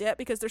chores yet,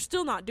 because they're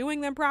still not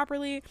doing them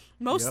properly.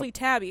 Mostly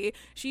Tabby,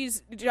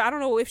 I don't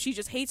know if she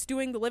just hates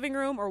doing the living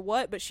room or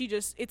what, but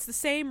it's the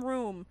same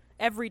room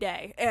every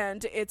day,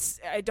 and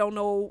I don't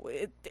know,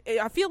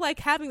 I feel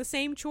like having the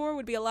same chore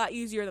would be a lot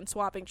easier than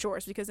swapping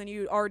chores, because then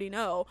you already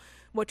know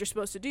what you're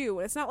supposed to do.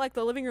 And it's not like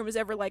the living room is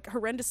ever like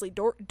horrendously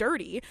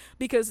dirty,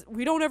 because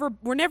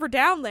we're never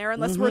down there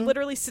unless we're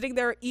literally sitting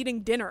there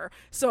eating dinner.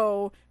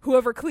 So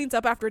whoever cleans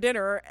up after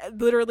dinner,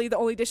 literally the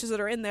only dishes that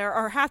are in there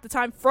are half the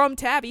time from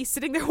Tabby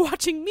sitting there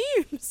watching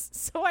memes.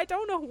 So I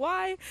don't know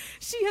why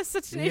she has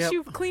such an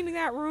issue cleaning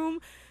that room.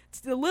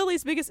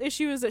 Lily's biggest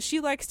issue is that she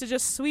likes to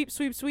just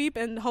sweep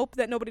and hope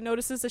that nobody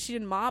notices that she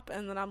didn't mop,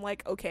 and then I'm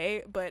like,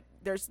 okay, but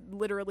there's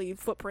literally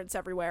footprints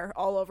everywhere,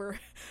 all over.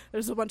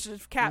 There's a bunch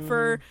of cat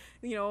fur,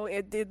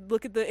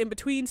 look at the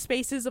in-between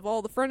spaces of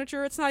all the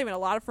furniture. It's not even a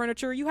lot of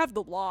furniture. You have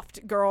the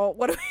loft, girl.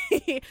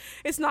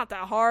 It's not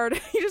that hard.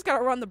 You just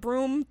gotta run the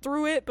broom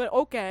through it, but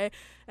okay.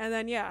 And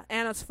then, yeah,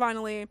 Anna's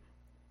finally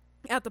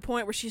at the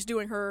point where she's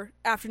doing her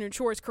afternoon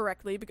chores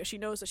correctly, because she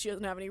knows that she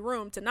doesn't have any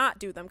room to not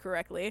do them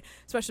correctly,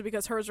 especially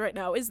because hers right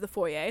now is the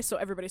foyer, so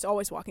everybody's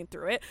always walking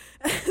through it.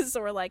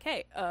 So we're like,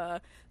 hey,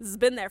 this has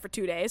been there for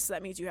 2 days, so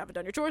that means you haven't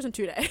done your chores in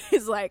 2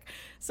 days. Like,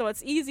 so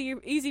it's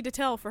easy to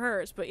tell for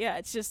hers, but yeah,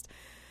 it's just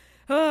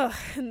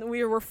and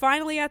we were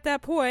finally at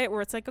that point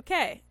where it's like,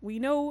 okay, we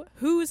know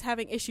who's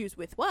having issues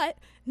with what.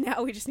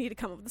 Now we just need to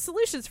come up with the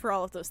solutions for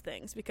all of those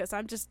things, because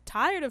I'm just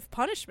tired of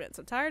punishments.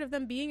 I'm tired of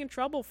them being in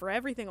trouble for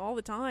everything all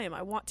the time.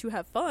 I want to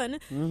have fun,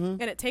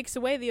 and it takes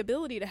away the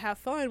ability to have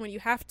fun when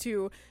you have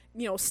to,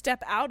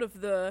 step out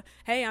of the,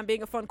 hey, I'm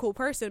being a fun, cool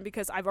person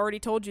because I've already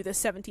told you this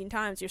 17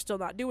 times, you're still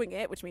not doing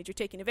it, which means you're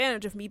taking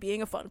advantage of me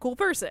being a fun, cool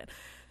person.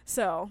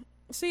 So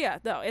yeah,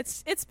 no,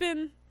 it's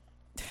been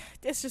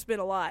it's just been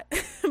a lot.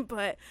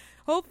 But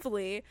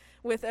hopefully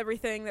with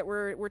everything that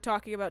we're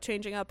talking about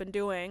changing up and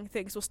doing,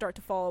 things will start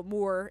to fall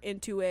more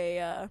into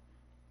a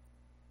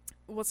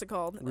what's it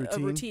called? A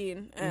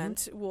routine,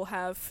 and we'll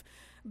have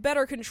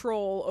better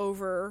control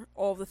over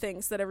all the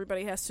things that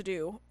everybody has to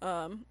do.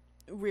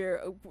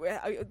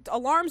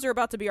 Alarms are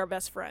about to be our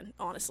best friend,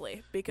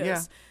 honestly,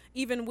 because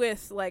even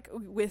with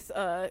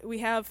we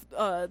have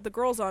the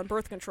girls on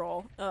birth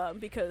control,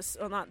 because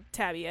not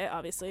Tabby yet,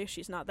 obviously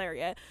she's not there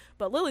yet,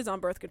 but Lily's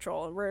on birth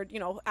control,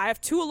 and I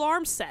have 2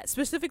 alarms set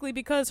specifically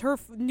because her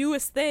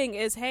newest thing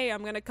is, hey,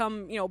 I'm gonna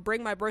come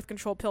bring my birth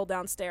control pill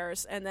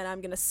downstairs, and then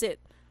I'm gonna sit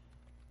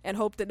and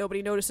hope that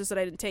nobody notices that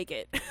I didn't take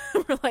it.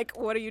 We're like,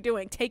 what are you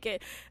doing? Take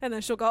it. And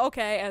then she'll go,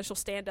 okay. And she'll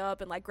stand up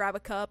and grab a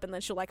cup, and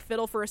then she'll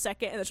fiddle for a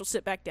second, and then she'll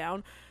sit back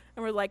down.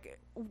 And we're like,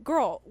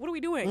 girl, what are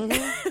we doing?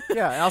 Mm-hmm.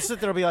 Yeah. I'll sit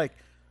there and be like,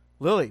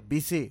 Lily,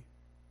 BC.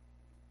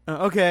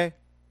 Okay.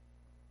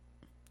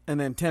 And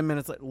then 10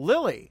 minutes later,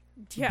 Lily,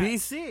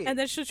 BC. And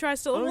then she'll try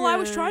to, well, I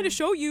was trying to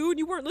show you and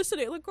you weren't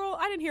listening. Like, girl,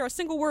 I didn't hear a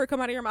single word come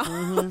out of your mouth.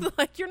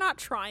 Mm-hmm. You're not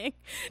trying.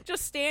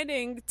 Just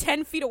standing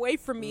 10 feet away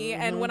from me,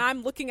 and when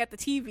I'm looking at the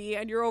TV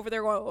and you're over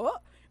there going,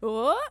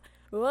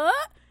 what?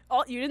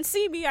 Oh, you didn't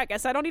see me. I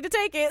guess I don't need to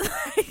take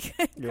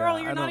it. Girl,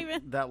 you're not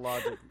even. That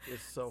logic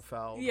is so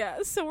foul. Yeah,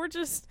 so we're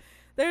just.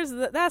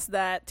 That's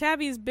that.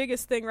 Tabby's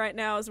biggest thing right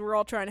now is we're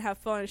all trying to have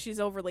fun. She's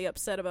overly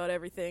upset about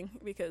everything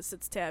because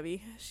it's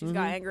Tabby. She's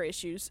got anger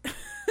issues.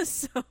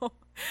 So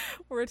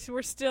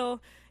we're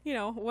still,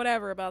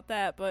 whatever about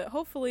that. But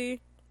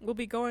hopefully we'll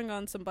be going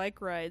on some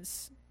bike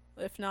rides,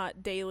 if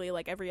not daily,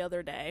 every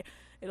other day.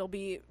 It'll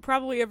be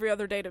probably every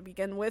other day to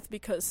begin with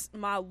because,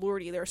 my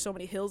lordy, there are so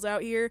many hills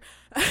out here.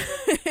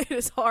 It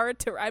is hard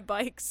to ride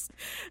bikes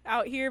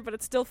out here, but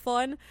it's still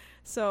fun.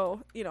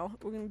 So, we're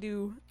going to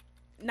do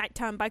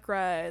nighttime bike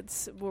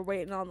rides. We're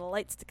waiting on the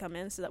lights to come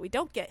in so that we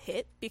don't get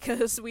hit,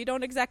 because we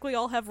don't exactly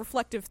all have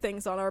reflective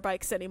things on our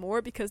bikes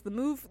anymore because the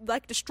move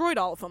destroyed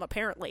all of them,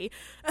 apparently.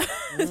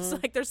 It's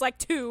there's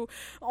 2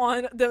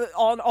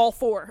 on all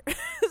 4.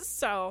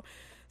 So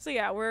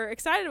yeah, we're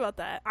excited about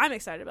that. I'm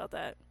excited about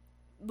that.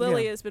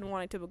 Lily has been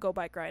wanting to go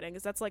bike riding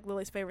because that's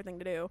Lily's favorite thing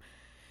to do.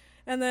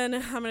 And then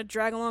I'm going to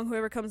drag along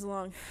whoever comes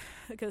along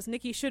because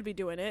Nikki should be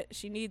doing it.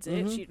 She needs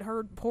it.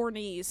 Her poor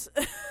knees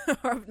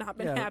have not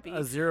been happy.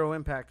 A zero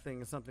impact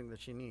thing is something that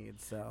she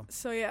needs.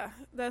 So yeah,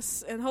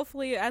 and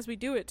hopefully as we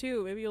do it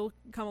too, maybe you'll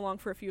come along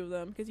for a few of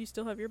them because you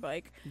still have your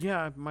bike.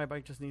 Yeah, my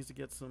bike just needs to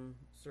get some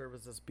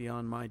service that's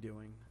beyond my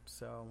doing.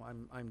 So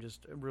I'm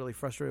just really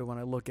frustrated when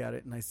I look at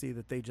it and I see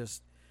that they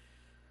just,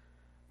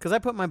 because I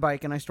put my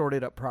bike and I stored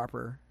it up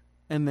proper,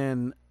 and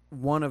then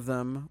one of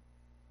them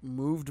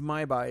moved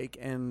my bike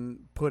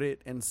and put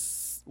it and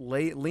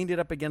leaned it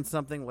up against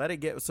something, let it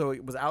get, so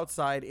it was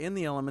outside in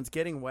the elements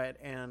getting wet.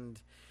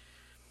 And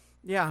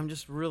yeah, I'm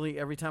just really,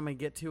 every time I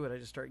get to it, I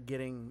just start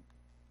getting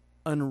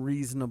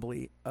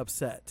unreasonably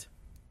upset.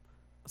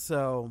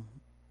 So,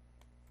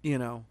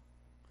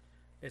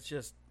 it's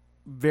just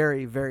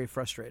very, very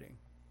frustrating.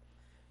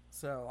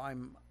 So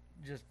I'm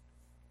just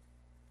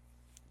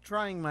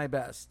trying my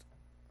best.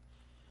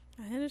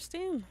 I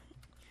understand.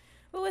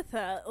 Well, with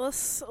that,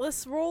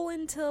 let's roll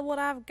into what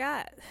I've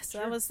got. So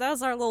sure. that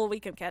was our little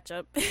weekend catch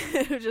up.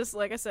 Just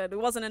like I said, it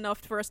wasn't enough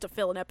for us to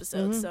fill an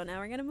episode, so now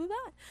we're gonna move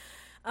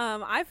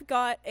on. I've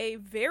got a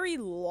very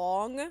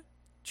long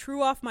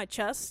True Off My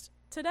Chest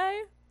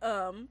today.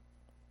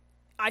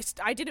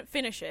 I didn't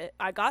finish it.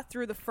 I got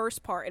through the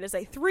first part. It is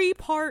a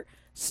 3-part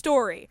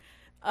story,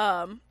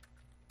 and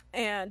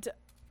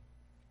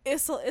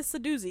it's a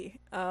doozy.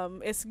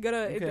 It's gonna.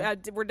 Okay.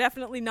 We're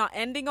definitely not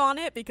ending on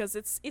it because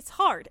it's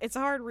hard. It's a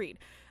hard read.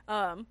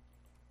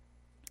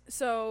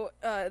 So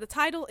the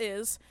title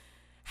is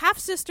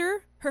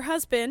Half-sister, her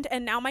husband,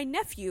 and now my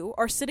nephew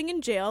are sitting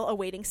in jail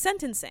awaiting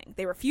sentencing.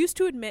 They refuse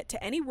to admit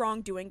to any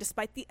wrongdoing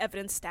despite the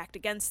evidence stacked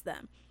against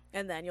them.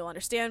 And then you'll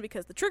understand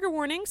because the trigger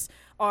warnings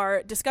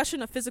are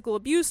discussion of physical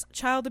abuse,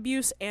 child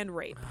abuse, and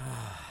rape.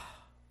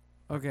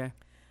 Okay.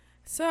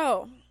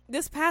 So,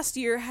 this past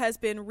year has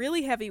been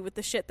really heavy with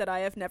the shit that I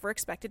have never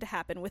expected to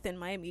happen within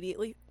my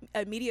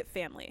immediate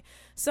family.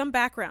 Some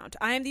background.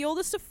 I am the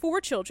oldest of 4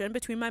 children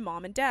between my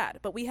mom and dad,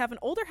 but we have an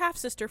older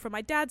half-sister from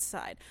my dad's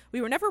side.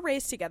 We were never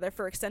raised together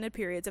for extended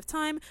periods of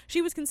time.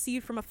 She was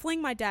conceived from a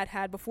fling my dad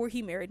had before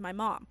he married my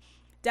mom.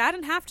 Dad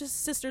and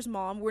half-sister's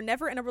mom were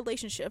never in a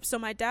relationship, so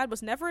my dad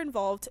was never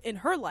involved in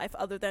her life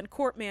other than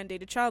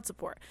court-mandated child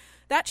support.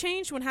 That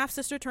changed when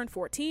half-sister turned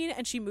 14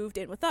 and she moved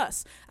in with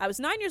us. I was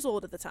 9 years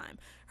old at the time.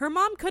 Her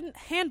mom couldn't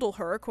handle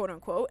her,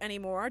 quote-unquote,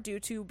 anymore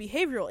due to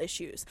behavioral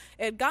issues.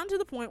 It had gotten to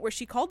the point where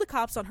she called the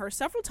cops on her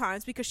several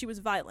times because she was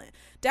violent.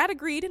 Dad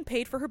agreed and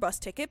paid for her bus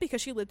ticket because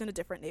she lived in a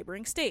different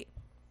neighboring state.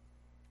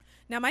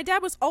 Now, my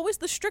dad was always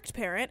the strict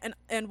parent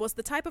and was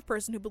the type of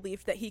person who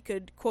believed that he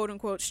could,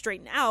 quote-unquote,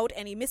 straighten out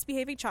any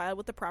misbehaving child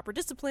with the proper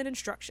discipline and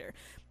structure.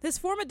 This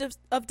form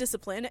of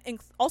discipline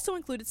also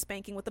included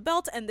spanking with a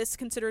belt, and this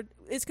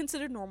is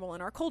considered normal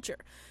in our culture.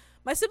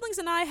 My siblings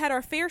and I had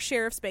our fair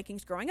share of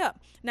spankings growing up.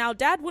 Now,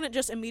 Dad wouldn't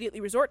just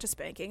immediately resort to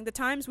spanking. The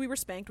times we were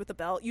spanked with a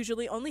belt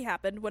usually only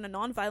happened when a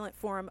non-violent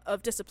form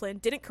of discipline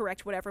didn't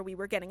correct whatever we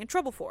were getting in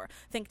trouble for.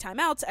 Think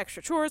timeouts,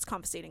 extra chores,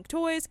 confiscating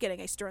toys,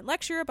 getting a stern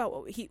lecture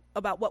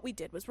about what we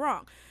did was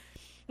wrong.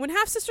 When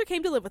half-sister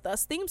came to live with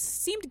us, things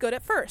seemed good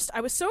at first.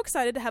 I was so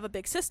excited to have a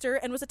big sister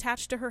and was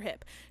attached to her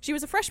hip. She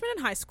was a freshman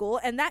in high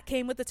school, and that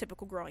came with the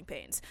typical growing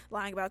pains.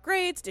 Lying about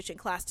grades, ditching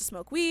class to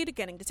smoke weed,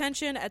 getting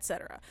detention,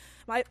 etc.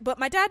 But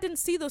my dad didn't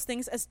see those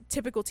things as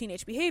typical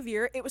teenage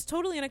behavior. It was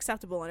totally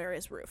unacceptable under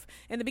his roof.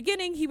 In the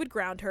beginning, he would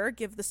ground her,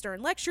 give the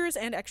stern lectures,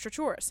 and extra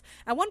chores.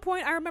 At one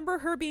point, I remember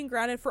her being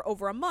grounded for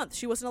over a month.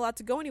 She wasn't allowed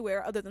to go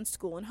anywhere other than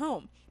school and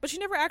home. But she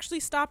never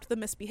actually stopped the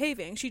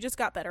misbehaving. She just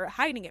got better at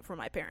hiding it from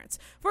my parents.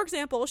 For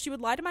example, she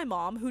would lie to my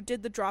mom, who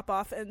did the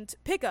drop-off and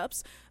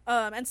pickups,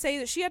 and say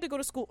that she had to go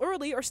to school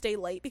early or stay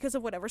late because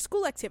of whatever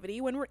school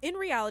activity, when in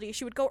reality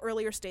she would go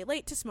early or stay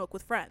late to smoke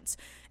with friends.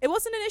 It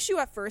wasn't an issue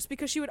at first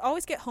because she would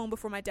always get home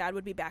before my dad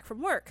would be back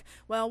from work.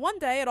 Well, one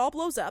day it all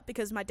blows up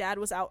because my dad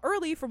was out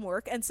early from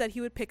work and said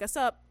he would pick us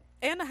up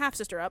and a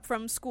half-sister up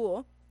from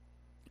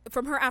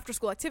her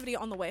after-school activity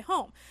on the way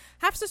home.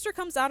 Half-sister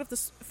comes out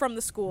from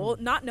the school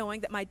not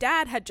knowing that my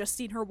dad had just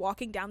seen her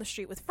walking down the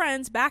street with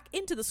friends back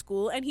into the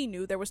school, and he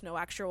knew there was no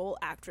actual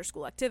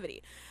after-school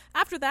activity.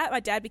 After that, my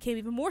dad became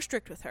even more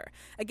strict with her.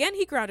 Again,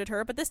 he grounded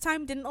her, but this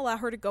time didn't allow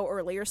her to go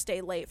early or stay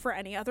late for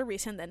any other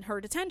reason than her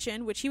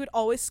detention, which he would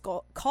always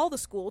call the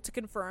school to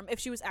confirm if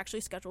she was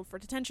actually scheduled for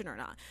detention or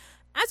not.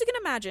 As you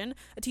can imagine,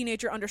 a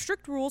teenager under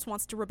strict rules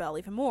wants to rebel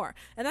even more,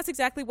 and that's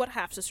exactly what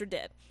half-sister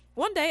did.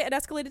 One day, it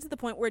escalated to the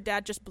point where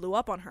Dad just blew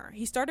up on her.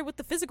 He started with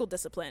the physical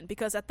discipline,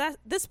 because at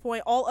this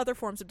point, all other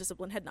forms of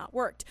discipline had not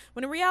worked,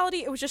 when in reality,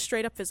 it was just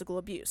straight-up physical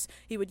abuse.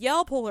 He would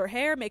yell, pull her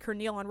hair, make her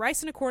kneel on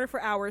rice in a corner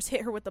for hours,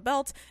 hit her with the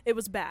belt. It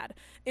was bad.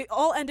 It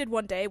all ended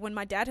one day when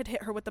my dad had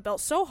hit her with the belt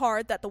so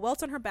hard that the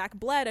welts on her back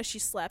bled as she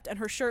slept, and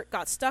her shirt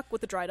got stuck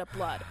with the dried-up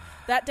blood.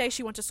 That day,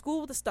 she went to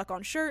school with a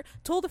stuck-on shirt,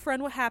 told a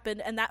friend what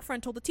happened, and that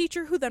friend told the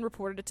teacher, who then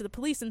reported it to the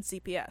police and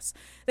CPS.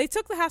 They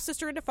took the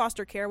half-sister into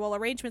foster care while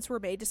arrangements were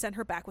made to send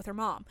her back with her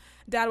mom.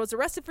 Dad was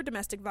arrested for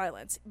domestic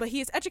violence, but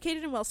he is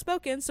educated and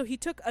well-spoken, so he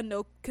took a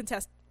no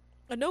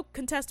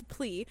contest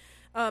plea,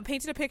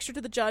 painted a picture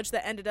to the judge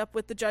that ended up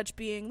with the judge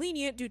being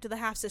lenient due to the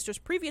half-sister's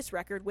previous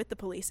record with the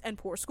police and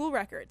poor school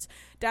records.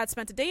 Dad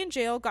spent a day in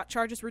jail, got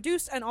charges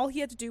reduced, and all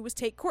he had to do was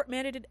take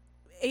court-mandated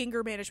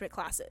anger management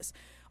classes.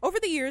 Over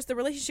the years, the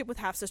relationship with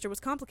half-sister was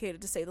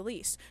complicated, to say the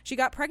least. She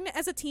got pregnant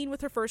as a teen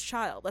with her first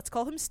child. Let's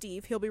call him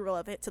Steve. He'll be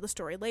relevant to the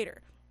story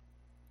later.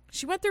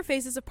 She went through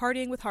phases of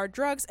partying with hard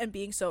drugs and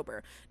being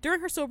sober.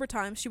 During her sober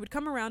time, she would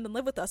come around and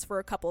live with us for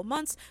a couple of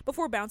months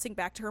before bouncing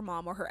back to her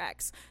mom or her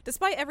ex.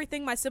 Despite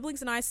everything, my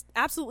siblings and I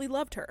absolutely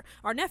loved her.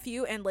 Our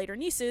nephew and later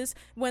nieces,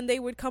 when they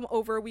would come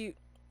over,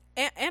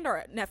 and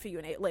our nephew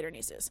and later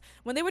nieces.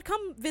 When they would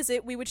come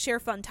visit, we would share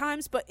fun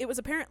times, but it was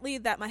apparently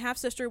that my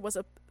half-sister was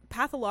a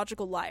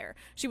pathological liar.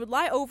 She would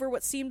lie over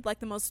what seemed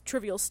like the most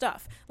trivial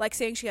stuff, like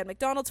saying she had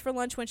McDonald's for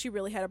lunch when she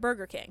really had a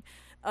Burger King.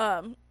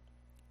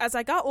 As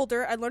I got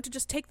older, I learned to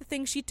just take the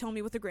things she'd tell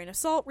me with a grain of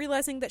salt,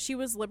 realizing that she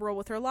was liberal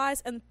with her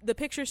lies and the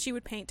pictures she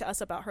would paint to us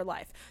about her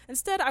life.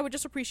 Instead, I would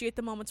just appreciate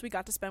the moments we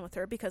got to spend with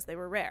her because they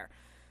were rare.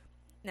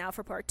 Now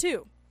for part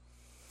 2.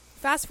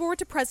 Fast forward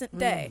to present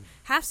day.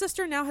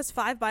 Half-sister now has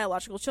 5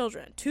 biological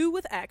children, 2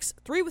 with ex,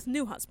 3 with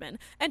new husband,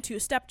 and 2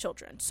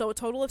 stepchildren, so a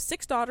total of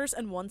 6 daughters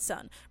and 1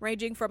 son,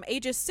 ranging from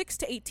ages 6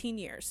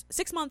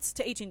 months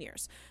to 18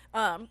 years.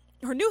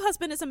 Her new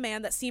husband is a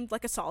man that seemed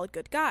like a solid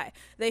good guy.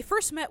 They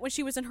first met when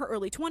she was in her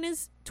early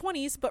 20s,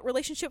 but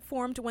relationship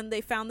formed when they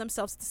found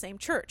themselves at the same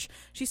church.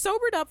 She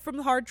sobered up from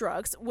the hard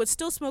drugs, would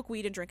still smoke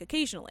weed and drink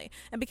occasionally,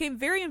 and became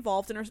very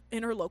involved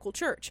in her local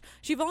church.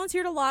 She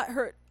volunteered a lot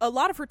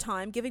of her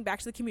time giving back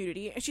to the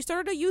community, and she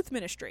started a youth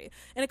ministry.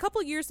 In a couple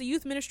of years, the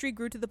youth ministry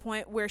grew to the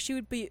point where she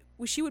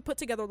would put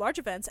together large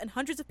events, and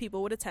hundreds of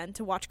people would attend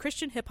to watch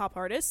Christian hip-hop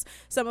artists,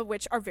 some of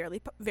which are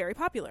very, very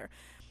popular.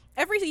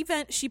 Every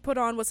event she put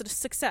on was a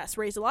success,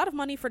 raised a lot of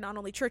money for not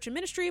only church and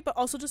ministry, but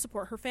also to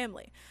support her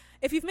family.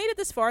 If you've made it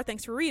this far,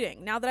 thanks for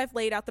reading. Now that I've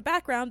laid out the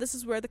background, this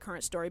is where the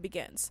current story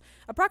begins.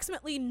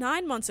 Approximately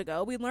 9 months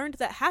ago, we learned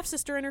that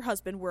half-sister and her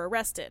husband were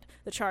arrested.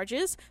 The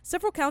charges?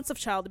 Several counts of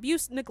child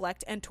abuse,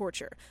 neglect, and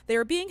torture. They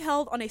are being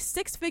held on a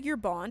 6-figure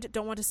bond,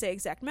 don't want to say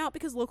exact amount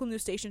because local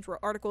news stations wrote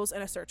articles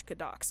and a search could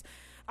docs.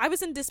 I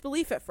was in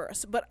disbelief at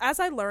first, but as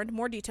I learned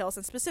more details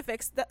and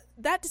specifics,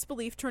 that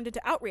disbelief turned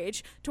into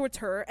outrage towards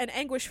her and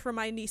anguish for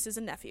my nieces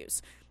and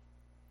nephews.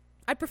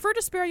 I'd prefer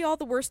to spare y'all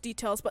the worst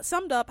details, but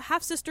summed up,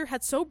 half-sister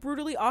had so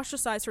brutally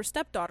ostracized her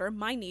stepdaughter,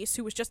 my niece,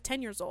 who was just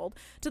 10 years old,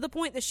 to the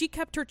point that she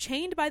kept her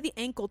chained by the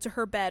ankle to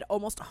her bed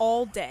almost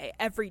all day,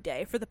 every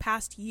day, for the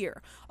past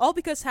year. All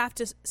because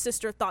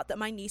half-sister thought that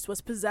my niece was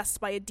possessed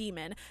by a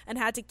demon and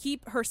had to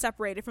keep her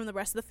separated from the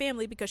rest of the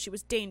family because she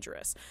was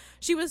dangerous.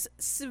 She was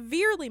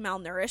severely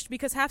malnourished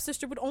because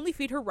half-sister would only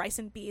feed her rice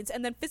and beans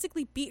and then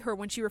physically beat her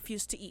when she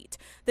refused to eat.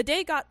 The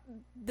day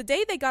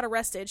they got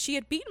arrested, she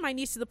had beaten my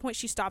niece to the point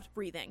she stopped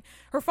breathing.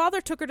 Her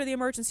father took her to the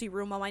emergency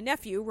room while my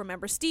nephew,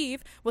 remember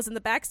Steve, was in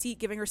the back seat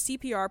giving her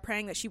CPR,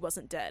 praying that she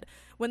wasn't dead.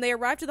 When they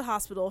arrived at the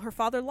hospital, her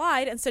father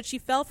lied and said she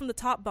fell from the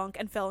top bunk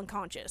and fell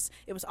unconscious.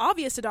 It was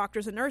obvious to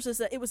doctors and nurses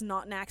that it was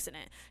not an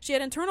accident. She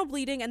had internal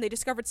bleeding, and they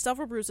discovered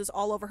several bruises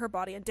all over her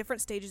body in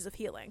different stages of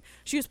healing.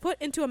 She was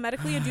put into a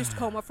medically induced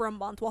coma for a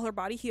month while her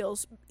body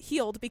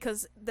healed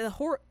because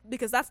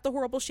that's the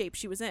horrible shape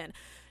she was in.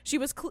 It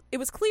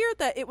was clear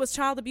that it was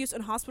child abuse,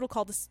 and hospital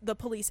called the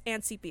police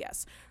and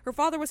CPS. Her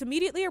father was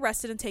immediately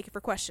arrested and taken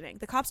for questioning.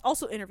 The cops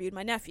also interviewed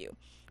my nephew.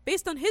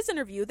 Based on his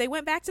interview, they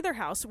went back to their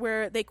house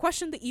where they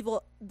questioned the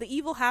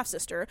evil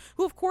half-sister,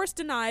 who of course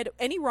denied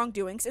any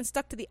wrongdoings and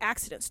stuck to the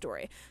accident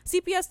story.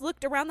 CPS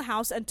looked around the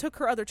house and took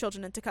her other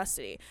children into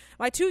custody.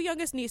 My two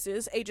youngest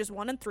nieces, ages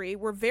 1 and 3,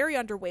 were very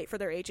underweight for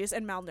their ages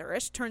and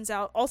malnourished, turns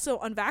out also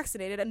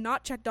unvaccinated and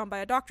not checked on by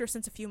a doctor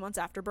since a few months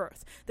after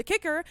birth. The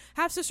kicker,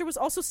 half-sister was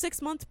also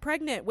 6 months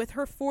pregnant with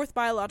her 4th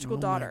biological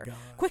daughter.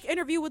 Quick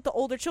interview with the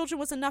older children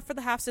was enough for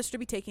the half-sister to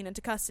be taken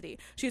into custody.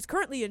 She is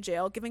currently in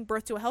jail, giving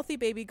birth to a healthy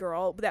baby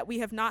girl that we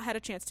have not had a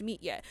chance to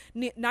meet yet.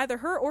 Neither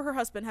her or her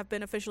husband have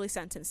been officially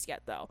sentenced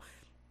yet, though.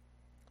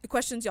 The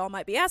questions y'all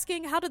might be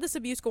asking: how did this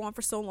abuse go on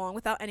for so long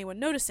without anyone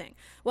noticing?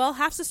 Well,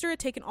 half-sister had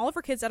taken all of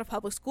her kids out of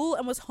public school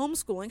and was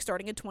homeschooling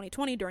starting in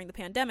 2020 during the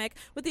pandemic,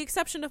 with the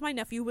exception of my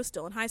nephew who was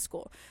still in high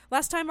school.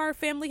 Last time our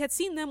family had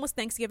seen them was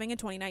Thanksgiving in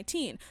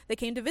 2019. They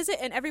came to visit,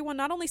 and everyone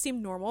not only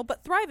seemed normal,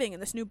 but thriving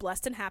in this new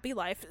blessed and happy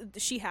life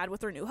she had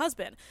with her new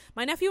husband.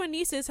 My nephew and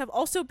nieces have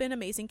also been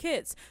amazing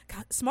kids.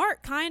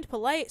 Smart, kind,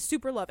 polite,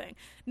 super loving.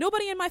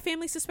 Nobody in my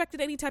family suspected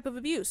any type of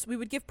abuse. We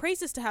would give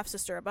praises to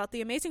half-sister about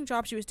the amazing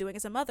job she was doing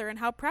as a mother and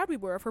how proud we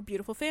were of her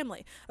beautiful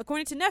family.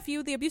 According to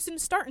nephew, the abuse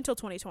didn't start until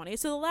 2020,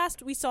 so the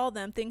last we saw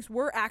them, things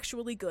were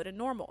actually good and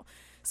normal.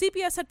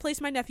 CPS had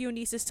placed my nephew and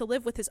nieces to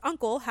live with his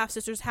uncle,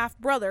 half-sister's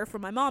half-brother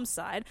from my mom's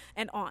side,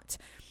 and aunt.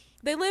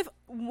 They live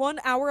 1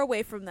 hour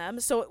away from them,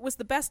 so it was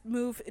the best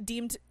move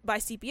deemed by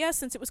CPS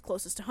since it was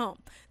closest to home.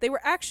 They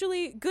were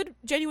actually good,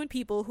 genuine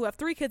people who have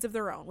 3 kids of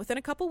their own. Within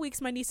a couple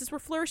weeks, my nieces were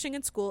flourishing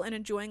in school and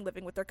enjoying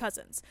living with their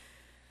cousins.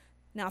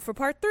 Now for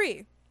part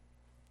 3.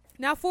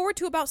 Now forward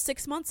to about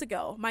 6 months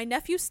ago, my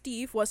nephew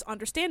Steve was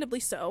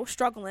understandably so,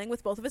 struggling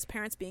with both of his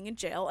parents being in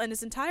jail and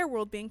his entire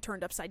world being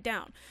turned upside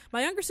down.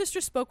 My younger sister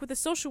spoke with a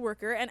social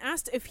worker and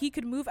asked if he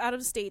could move out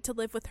of state to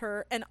live with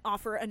her and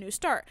offer a new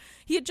start.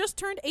 He had just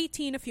turned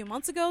 18 a few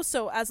months ago,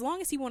 so as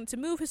long as he wanted to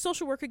move, his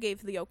social worker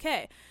gave the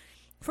okay.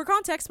 For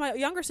context, my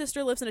younger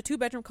sister lives in a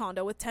 2-bedroom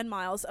condo within 10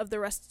 miles of the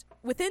rest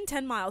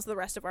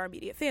of our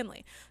immediate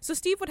family. So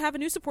Steve would have a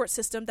new support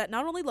system that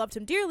not only loved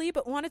him dearly,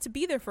 but wanted to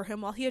be there for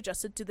him while he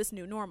adjusted to this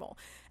new normal.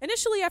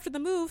 Initially, after the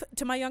move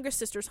to my younger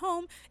sister's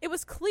home, it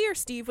was clear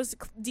Steve was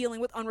dealing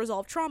with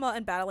unresolved trauma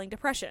and battling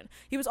depression.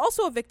 He was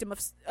also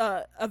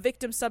a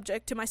victim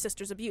subject to my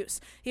sister's abuse.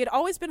 He had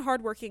always been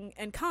hardworking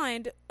and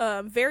kind,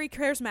 very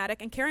charismatic,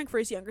 and caring for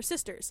his younger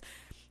sisters.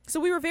 So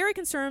we were very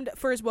concerned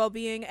for his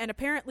well-being and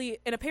apparently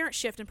an apparent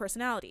shift in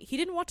personality. He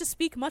didn't want to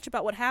speak much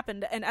about what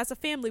happened, and as a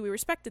family we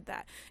respected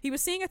that. He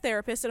was seeing a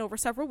therapist, and over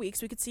several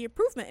weeks we could see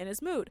improvement in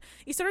his mood.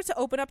 He started to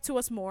open up to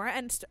us more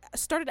and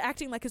started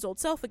acting like his old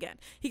self again.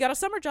 He got a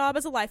summer job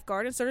as a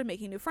lifeguard and started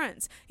making new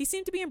friends. He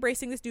seemed to be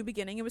embracing this new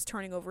beginning and was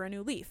turning over a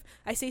new leaf.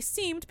 I say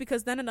seemed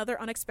because then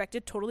another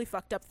unexpected, totally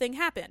fucked up thing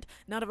happened.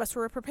 None of us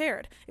were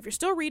prepared. If you're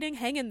still reading,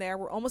 hang in there.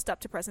 We're almost up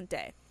to present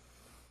day.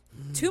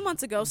 2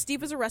 months ago,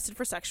 Steve was arrested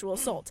for sexual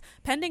assault,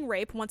 pending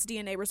rape once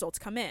DNA results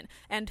come in,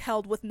 and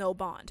held with no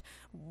bond.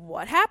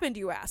 What happened,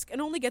 you ask? It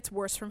only gets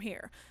worse from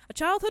here. A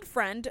childhood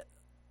friend,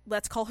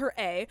 let's call her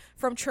A,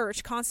 from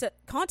church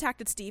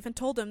contacted Steve and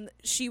told him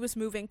she was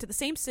moving to the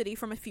same city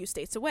from a few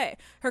states away.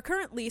 Her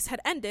current lease had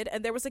ended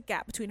and there was a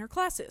gap between her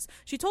classes.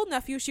 She told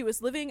nephew she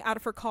was living out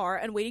of her car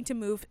and waiting to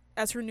move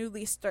as her new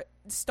lease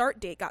start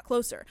date got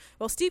closer.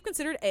 Well, Steve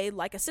considered A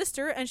like a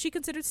sister and she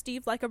considered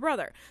Steve like a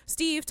brother.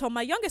 Steve told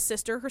my youngest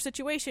sister her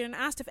situation and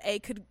asked if A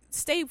could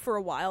stay for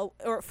a while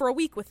or for a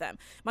week with them.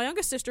 My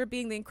youngest sister,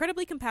 being the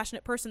incredibly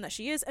compassionate person that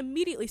she is,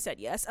 immediately said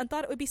yes and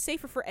thought it would be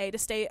safer for A to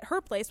stay at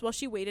her place while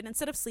she waited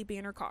instead of sleeping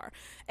in her car.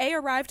 A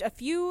arrived a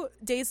few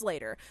days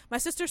later. My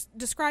sister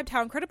described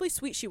how incredibly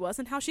sweet she was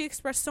and how she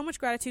expressed so much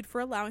gratitude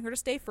for allowing her to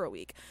stay for a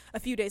week. A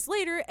few days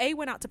later, A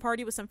went out to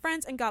party with some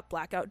friends and got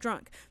blackout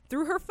drunk.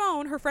 Through her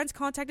phone, her friends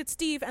contacted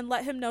Steve and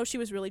let him know she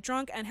was really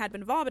drunk and had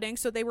been vomiting,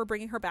 so they were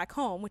bringing her back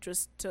home, which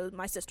was to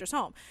my sister's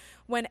home.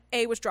 When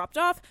A was dropped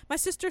off, my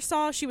sister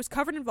saw she was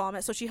covered in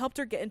vomit, so she helped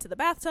her get into the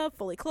bathtub,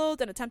 fully clothed,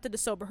 and attempted to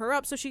sober her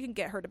up so she can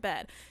get her to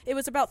bed. It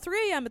was about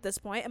 3 a.m. at this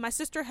point, and my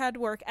sister had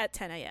work at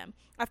 10 a.m.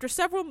 After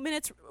several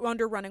minutes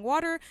under running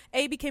water,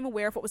 A became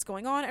aware of what was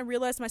going on and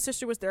realized my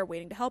sister was there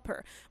waiting to help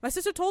her. My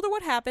sister told her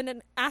what happened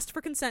and asked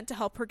for consent to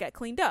help her get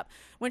cleaned up.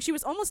 When she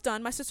was almost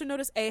done, my sister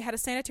noticed A had a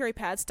sanitary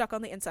pad stuck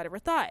on the inside of her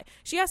thigh.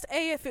 She asked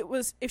A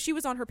if she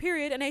was on her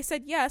period, and A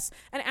said yes,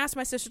 and asked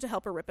my sister to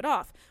help her rip it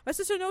off. My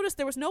sister noticed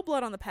there was no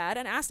blood on the pad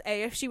and asked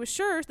A if she was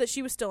sure that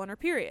she was still on her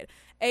period.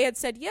 A had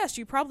said yes,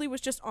 she probably was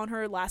just on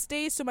her last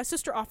days, so my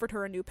sister offered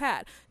her a new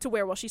pad to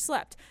wear while she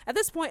slept. At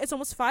this point, it's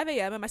almost 5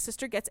 a.m. and my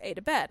sister gets A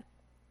to bed.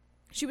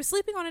 She was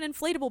sleeping on an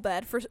inflatable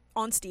bed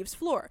on Steve's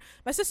floor.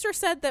 My sister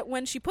said that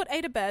when she put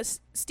A to bed,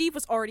 Steve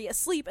was already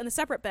asleep in the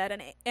separate bed,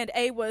 and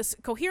A was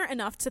coherent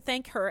enough to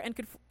thank her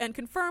and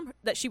confirm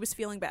that she was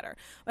feeling better.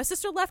 My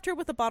sister left her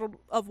with a bottle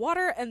of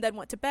water and then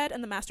went to bed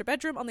in the master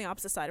bedroom on the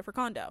opposite side of her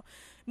condo.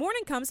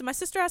 Morning comes and my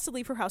sister has to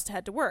leave her house to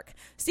head to work.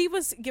 Steve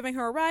was giving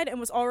her a ride and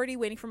was already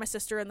waiting for my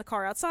sister in the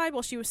car outside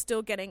while she was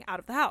still getting out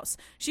of the house.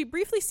 She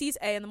briefly sees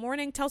A in the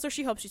morning, tells her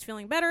she hopes she's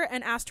feeling better,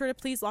 and asked her to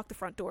please lock the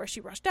front door as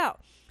she rushed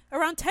out.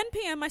 Around 10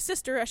 p.m., my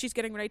sister, as she's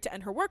getting ready to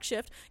end her work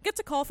shift, gets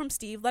a call from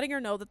Steve letting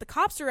her know that the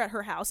cops are at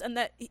her house and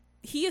that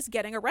he is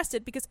getting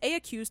arrested because A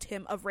accused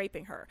him of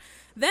raping her.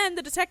 Then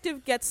the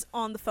detective gets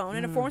on the phone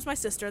and informs my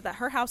sister that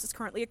her house is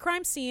currently a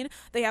crime scene,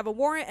 they have a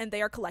warrant, and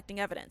they are collecting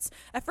evidence.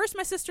 At first,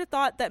 my sister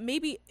thought that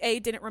maybe A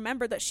didn't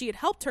remember that she had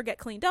helped her get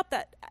cleaned up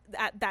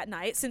that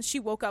night since she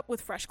woke up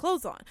with fresh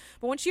clothes on.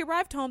 But when she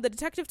arrived home, the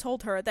detective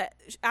told her that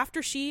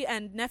after she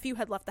and nephew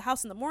had left the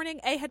house in the morning,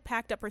 A had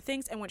packed up her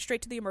things and went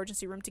straight to the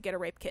emergency room to get a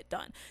rape kit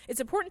done. It's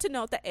important to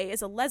note that A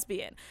is a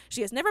lesbian.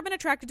 She has never been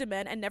attracted to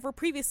men and never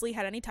previously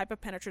had any type of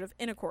penetrative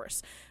intercourse.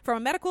 From a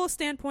medical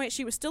standpoint,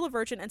 she was still a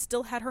virgin and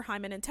still had her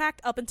hymen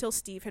intact up until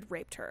Steve had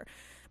raped her.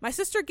 My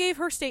sister gave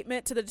her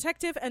statement to the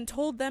detective and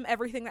told them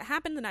everything that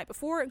happened the night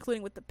before,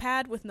 including with the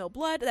pad with no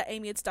blood that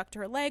Amy had stuck to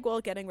her leg while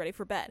getting ready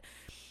for bed.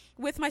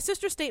 With my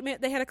sister's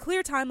statement, they had a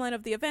clear timeline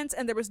of the events,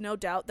 and there was no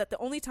doubt that the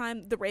only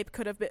time the rape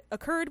could have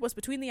occurred was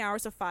between the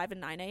hours of 5 and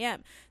 9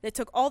 a.m. They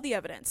took all the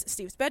evidence,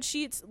 Steve's bed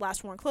sheets,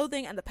 last worn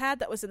clothing, and the pad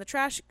that was in the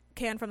trash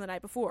can from the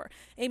night before.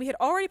 Amy had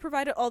already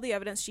provided all the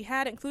evidence she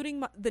had,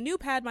 including the new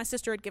pad my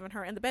sister had given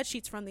her and the bed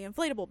sheets from the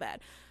inflatable bed.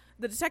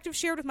 The detective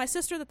shared with my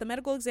sister that the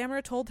medical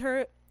examiner told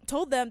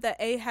them that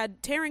A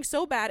had tearing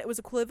so bad it was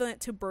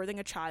equivalent to birthing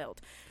a child.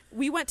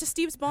 We went to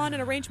Steve's bond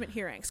and arraignment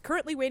hearings,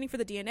 currently waiting for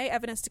the DNA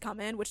evidence to come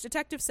in, which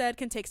detective said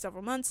can take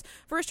several months,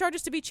 for his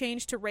charges to be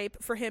changed to rape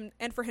for him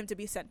and for him to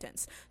be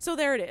sentenced. So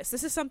there it is.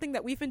 This is something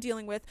that we've been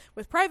dealing with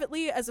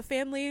privately as a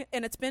family,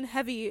 and it's been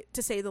heavy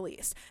to say the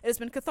least. It has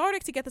been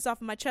cathartic to get this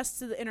off of my chest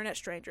to the internet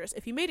strangers.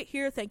 If you made it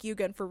here, thank you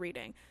again for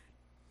reading.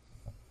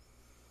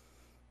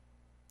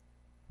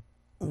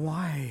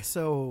 Why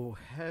so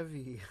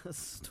heavy a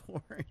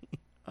story?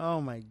 Oh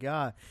my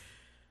god.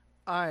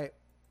 Wow,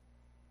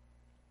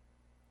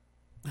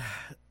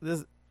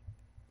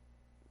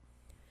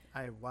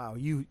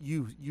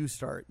 you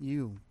start.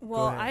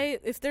 Well,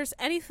 if there's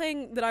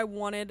anything that I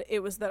wanted,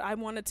 it was that I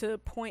wanted to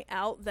point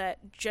out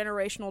that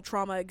generational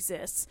trauma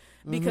exists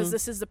because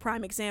this is the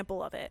prime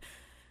example of it.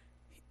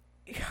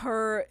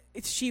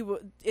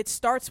 It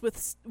starts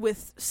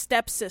with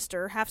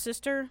stepsister, half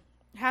sister,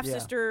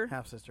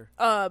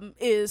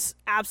 is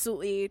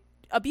absolutely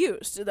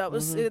abused.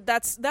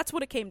 That's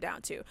what it came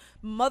down to.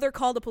 Mother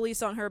called the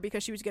police on her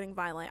because she was getting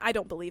violent. I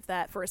don't believe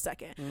that for a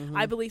second.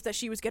 I believe that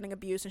she was getting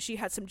abused and she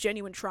had some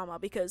genuine trauma,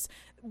 because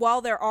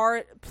while there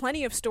are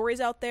plenty of stories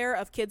out there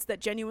of kids that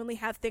genuinely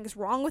have things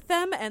wrong with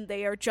them and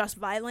they are just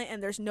violent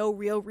and there's no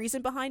real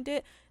reason behind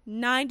it,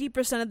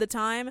 90% of the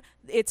time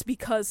it's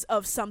because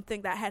of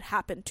something that had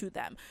happened to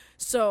them.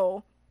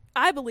 So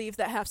I believe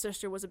that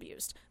half-sister was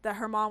abused, that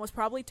her mom was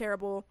probably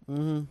terrible,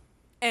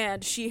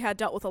 and she had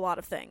dealt with a lot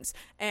of things.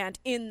 And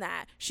in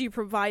that, she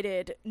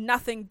provided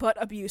nothing but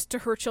abuse to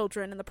her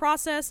children in the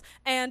process,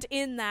 and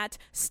in that,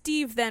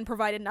 Steve then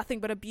provided nothing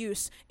but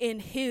abuse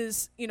in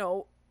his,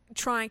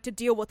 trying to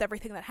deal with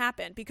everything that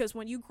happened. Because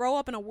when you grow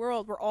up in a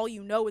world where all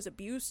you know is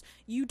abuse,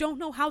 you don't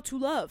know how to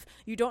love.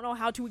 You don't know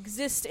how to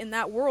exist in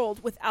that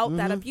world without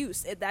that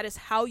abuse. That is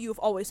how you've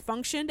always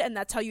functioned, and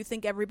that's how you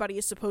think everybody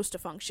is supposed to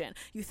function.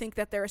 You think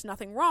that there is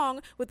nothing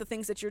wrong with the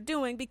things that you're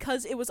doing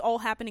because it was all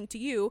happening to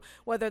you,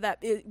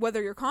 whether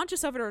you're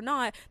conscious of it or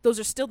not. Those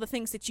are still the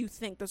things that you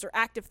think. Those are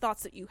active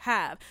thoughts that you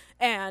have.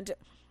 And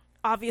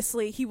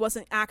obviously he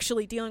wasn't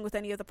actually dealing with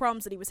any of the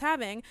problems that he was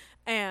having,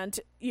 and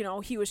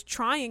he was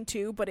trying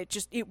to, but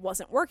it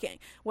wasn't working.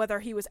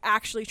 Whether he was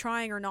actually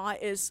trying or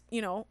not is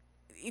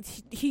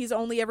he's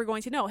only ever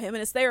going to know. Him and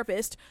his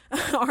therapist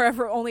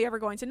are only ever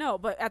going to know,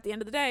 but at the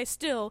end of the day,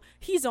 still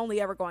he's only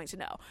ever going to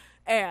know.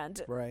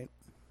 And right,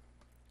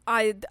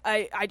 I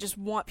just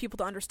want people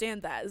to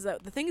understand that is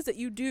that the things that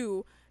you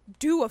do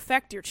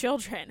affect your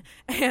children,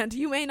 and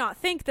you may not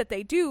think that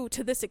they do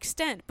to this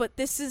extent, but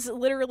this is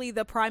literally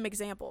the prime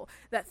example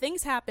that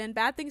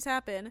bad things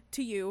happen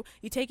to you,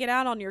 you take it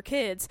out on your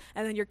kids,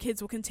 and then your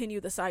kids will continue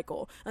the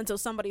cycle until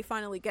somebody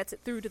finally gets it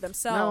through to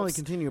themselves. Not only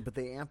continue, but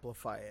they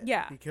amplify it.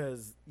 Yeah.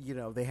 Because,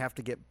 they have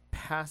to get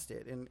past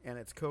it, and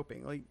it's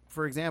coping. Like,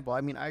 for example,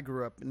 I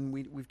grew up, and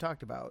we've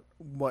talked about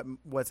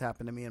what's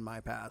happened to me in my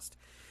past,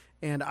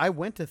 and I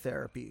went to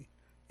therapy,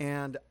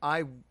 and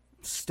I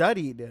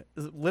studied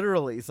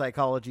literally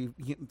psychology,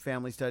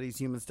 family studies,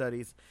 human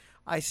studies.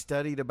 I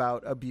studied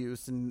about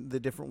abuse and the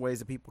different ways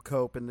that people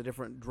cope and the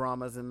different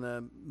dramas and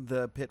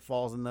the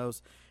pitfalls in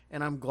those.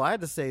 And I'm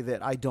glad to say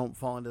that I don't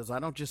fall into those. I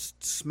don't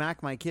just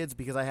smack my kids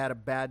because I had a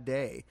bad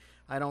day.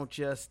 I don't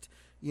just,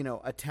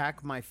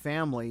 attack my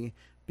family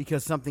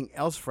because something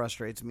else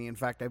frustrates me. In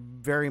fact, I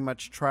very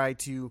much try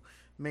to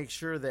make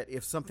sure that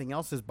if something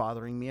else is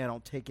bothering me, I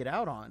don't take it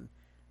out on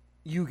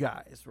you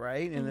guys,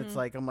 right? And it's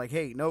like, I'm like,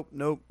 hey, nope,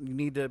 you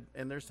need to.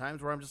 And there's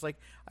times where I'm just like,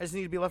 I just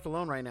need to be left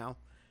alone right now.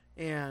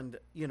 And,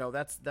 you know,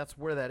 that's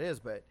where that is.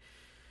 But,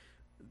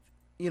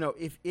 you know,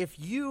 if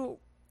you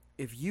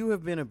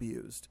have been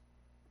abused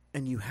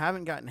and you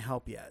haven't gotten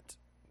help yet,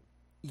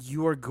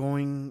 you are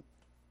going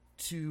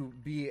to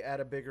be at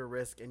a bigger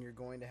risk and you're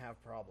going to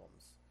have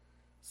problems.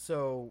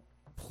 So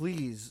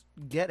please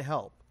get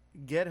help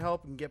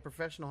and get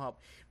professional help,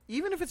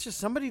 even if it's just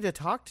somebody to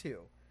talk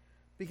to.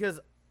 Because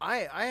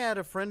I had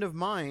a friend of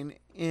mine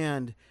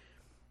and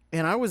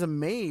I was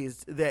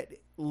amazed that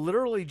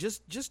literally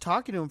just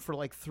talking to him for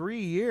like 3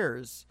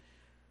 years,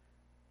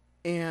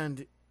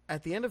 and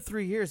at the end of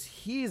 3 years,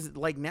 he's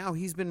like, now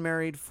he's been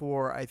married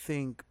for, I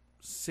think,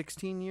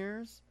 16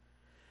 years.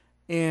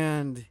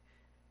 And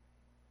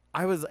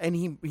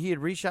he had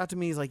reached out to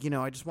me. He's like, you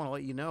know, I just want to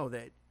let you know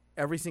that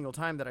every single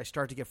time that I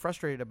start to get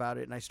frustrated about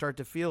it and I start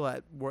to feel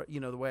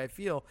the way I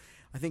feel,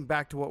 I think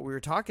back to what we were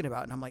talking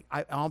about. And I'm like,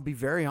 I'll be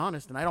very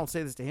honest. And I don't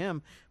say this to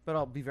him, but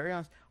I'll be very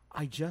honest.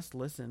 I just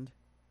listened.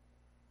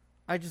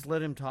 I just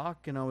let him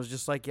talk. And I was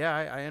just like, yeah,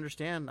 I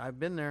understand. I've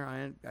been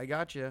there. I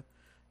got you,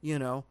 you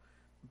know,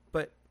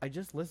 but I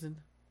just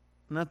listened.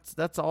 And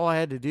that's all I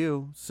had to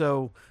do.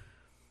 So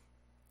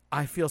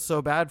I feel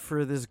so bad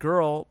for this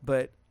girl,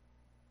 but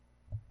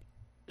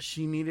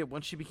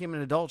once she became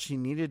an adult, she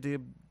needed to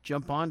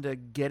jump on to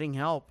getting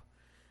help.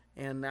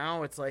 And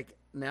now it's like,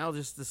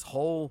 just this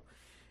whole,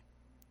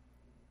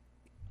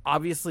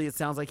 obviously it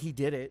sounds like he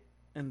did it.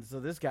 And so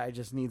this guy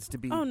just needs to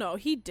be. Oh no,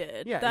 he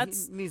did. Yeah, he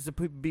needs to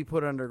be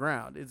put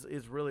underground.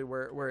 Is really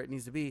where it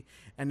needs to be.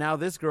 And now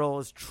this girl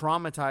is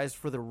traumatized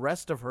for the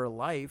rest of her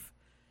life.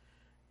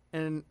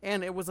 And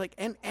it was like,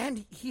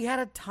 and he had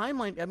a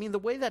timeline. I mean, the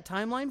way that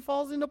timeline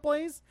falls into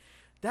place,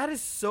 that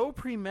is so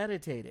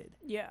premeditated.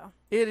 Yeah.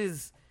 It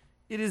is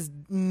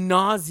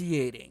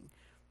nauseating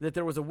that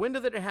there was a window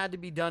that it had to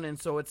be done in.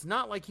 So it's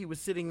not like he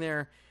was sitting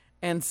there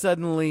and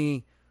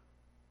suddenly,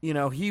 you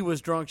know, he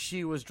was drunk,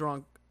 she was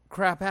drunk,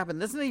 crap happened.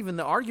 That's not even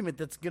the argument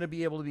that's going to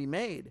be able to be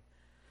made.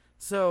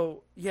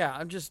 So, yeah,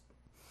 I'm just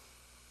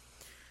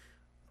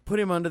put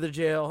him under the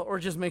jail, or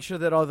just make sure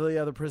that all the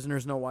other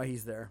prisoners know why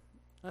he's there.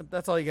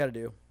 That's all you got to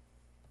do.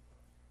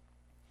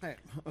 All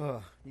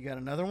right. You got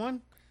another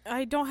one?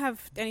 I don't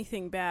have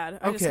anything bad.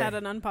 I just had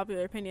an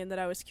unpopular opinion that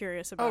I was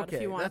curious about. Okay,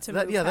 if you wanted to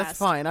move yeah, past. that's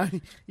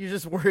fine. You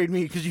just worried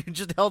me because you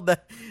just held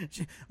that.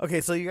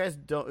 Okay, so you guys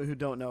who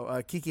don't know,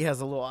 Kiki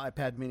has a little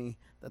iPad mini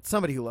that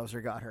somebody who loves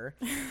her got her,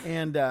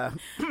 and that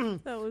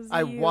was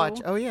I you. watch.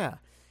 Oh yeah,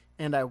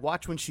 and I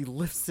watch when she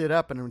lifts it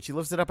up, and when she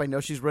lifts it up, I know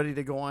she's ready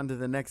to go on to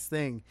the next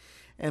thing,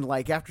 and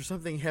like after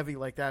something heavy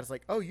like that, it's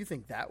like, oh, you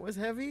think that was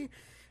heavy?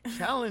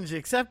 Challenge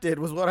accepted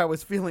was what I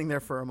was feeling there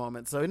for a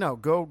moment. So no,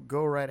 go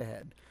right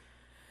ahead.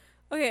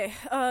 Okay,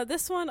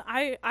 this one,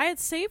 I had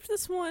saved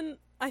this one,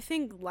 I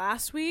think,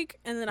 last week,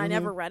 and then I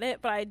never read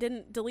it, but I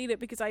didn't delete it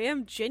because I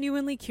am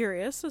genuinely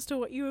curious as to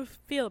what you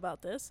feel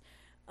about this.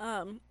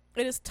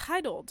 It is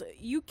titled,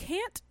 "You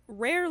Can't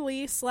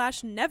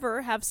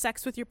Rarely/Never Have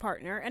Sex with Your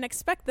Partner and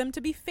Expect Them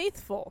to Be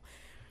Faithful."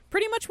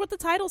 Pretty much what the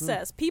title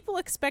says. People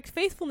expect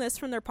faithfulness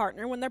from their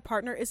partner when their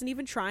partner isn't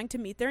even trying to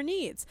meet their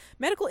needs.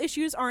 Medical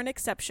issues are an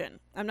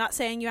exception. I'm not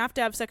saying you have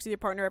to have sex with your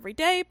partner every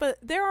day, but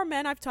there are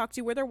men I've talked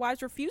to where their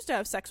wives refuse to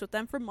have sex with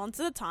them for months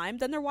at a time,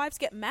 then their wives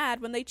get mad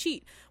when they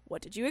cheat.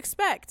 What did you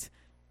expect?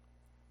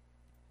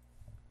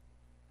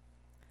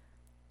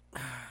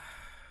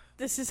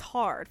 This is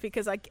hard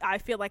because I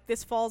feel like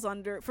this falls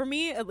under, for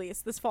me at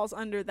least, this falls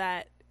under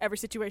that every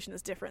situation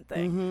is different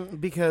thing.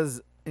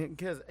 Because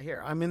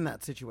here, I'm in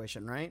that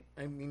situation, right?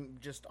 I mean,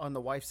 just on the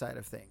wife side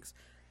of things.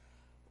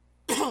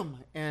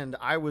 And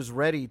I was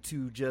ready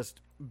to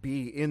just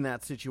be in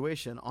that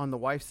situation on the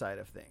wife side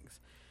of things.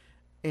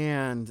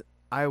 And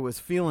I was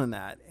feeling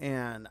that.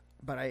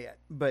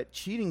 But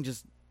cheating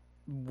just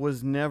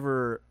was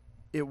never,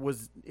 it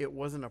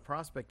wasn't a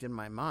prospect in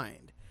my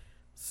mind.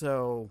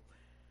 So,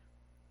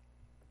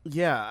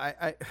 yeah,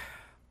 I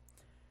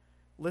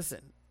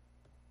listen.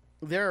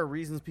 There are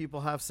reasons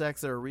people have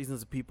sex. There are reasons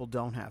that people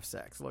don't have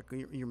sex. Look,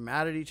 you're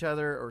mad at each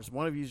other, or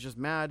one of you's just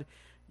mad.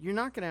 You're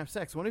not going to have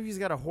sex. One of you's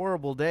got a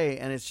horrible day,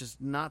 and it's just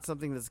not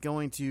something that's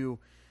going to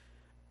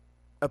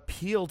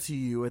appeal to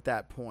you at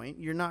that point.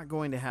 You're not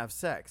going to have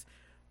sex.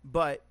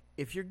 But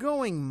if you're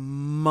going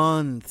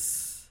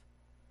months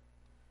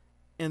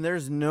and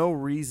there's no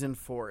reason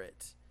for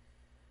it,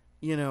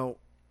 you know,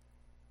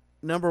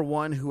 number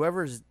one,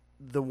 whoever's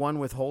the one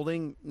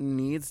withholding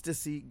needs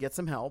to get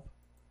some help.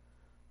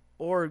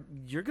 Or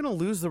you're going to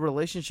lose the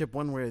relationship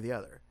one way or the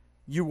other.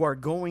 You are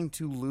going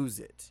to lose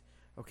it.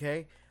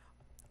 Okay?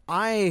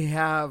 I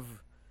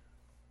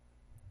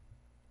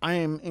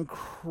am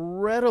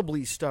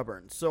incredibly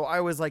stubborn. So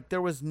I was like,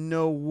 there was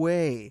no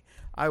way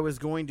I was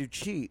going to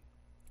cheat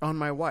on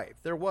my wife.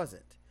 There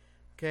wasn't.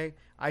 Okay?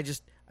 I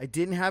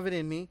didn't have it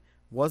in me.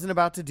 Wasn't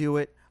about to do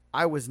it.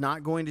 I was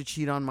not going to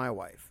cheat on my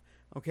wife.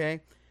 Okay?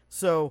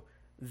 So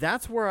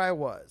that's where I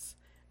was.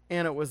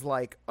 And it was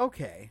like,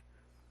 okay.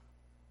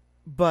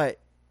 But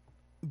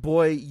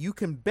boy, you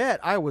can bet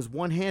I was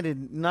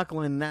one-handed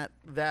knuckling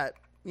that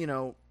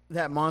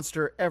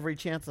monster every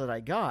chance that I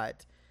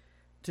got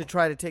to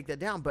try to take that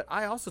down. But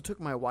I also took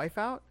my wife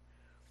out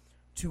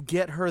to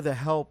get her the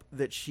help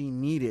that she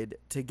needed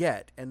to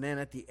get. And then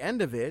at the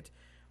end of it,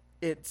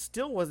 it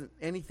still wasn't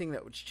anything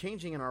that was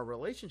changing in our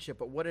relationship.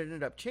 But what it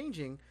ended up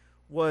changing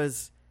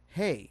was,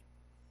 hey,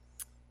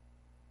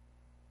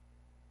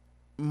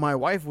 my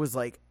wife was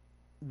like,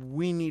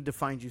 we need to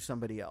find you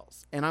somebody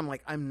else. And I'm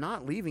like, I'm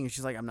not leaving. And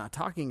she's like, I'm not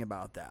talking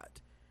about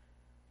that.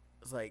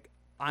 It's like,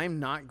 I'm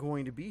not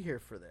going to be here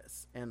for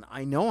this. And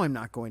I know I'm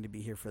not going to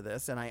be here for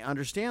this. And I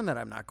understand that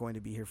I'm not going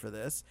to be here for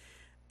this.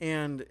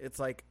 And it's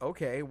like,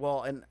 okay,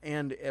 well,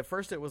 and at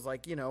first it was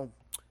like,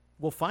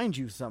 we'll find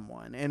you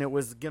someone. And it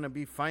was going to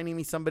be finding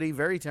me somebody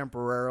very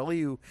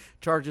temporarily who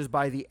charges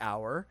by the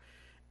hour.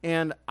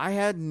 And I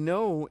had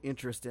no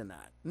interest in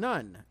that.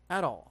 None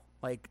at all.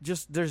 Like,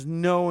 just, there's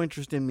no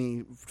interest in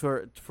me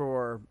for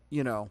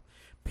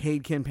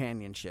paid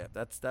companionship.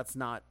 That's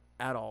not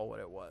at all what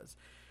it was.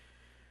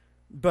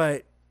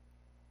 But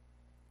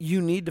you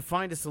need to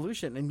find a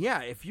solution. And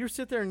yeah, if you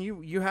sit there and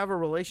you have a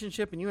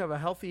relationship and you have a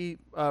healthy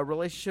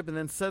relationship, and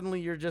then suddenly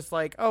you're just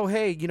like, oh,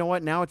 hey, you know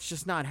what? Now it's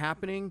just not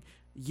happening.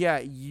 Yeah,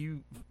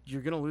 you're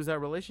going to lose that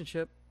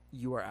relationship.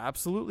 You are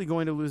absolutely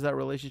going to lose that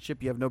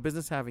relationship. You have no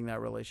business having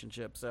that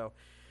relationship. So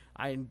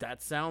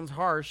that sounds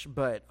harsh,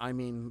 but I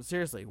mean,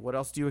 seriously, what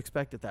else do you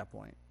expect at that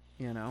point?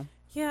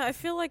 Yeah, I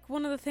feel like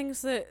one of the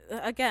things that,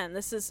 again,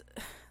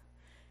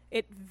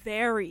 it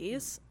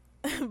varies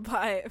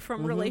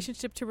from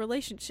relationship to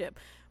relationship,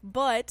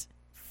 but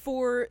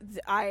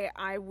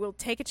I will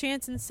take a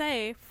chance and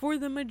say, for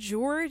the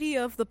majority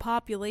of the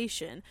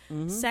population,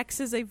 sex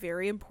is a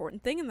very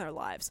important thing in their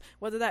lives.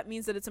 Whether that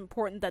means that it's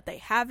important that they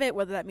have it,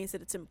 whether that means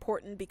that it's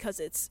important because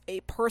it's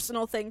a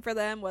personal thing for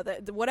them,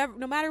 whatever,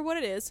 no matter what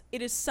it is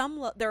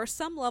there are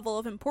some level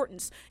of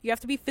importance. You have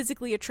to be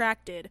physically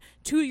attracted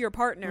to your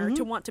partner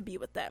to want to be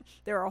with them.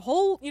 There are a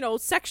whole,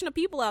 section of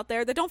people out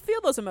there that don't feel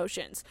those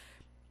emotions.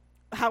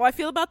 How I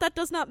feel about that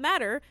does not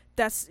matter.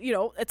 That's,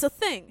 it's a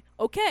thing.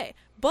 Okay.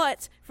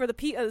 But for the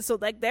people, so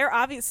like they're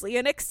obviously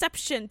an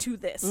exception to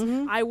this.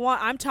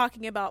 I'm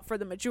talking about for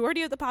the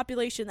majority of the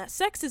population that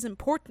sex is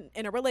important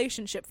in a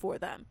relationship for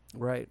them.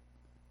 Right.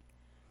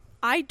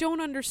 I don't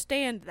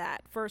understand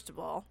that, first of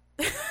all.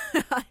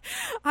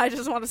 I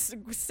just want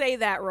to say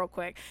that real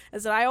quick,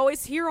 is that I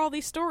always hear all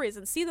these stories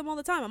and see them all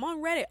the time. I'm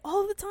on Reddit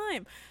all the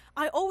time.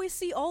 I always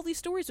see all these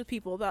stories with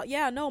people about,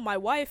 my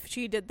wife,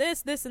 she did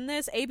this, and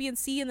this, A, B, and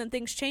C, and then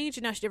things changed,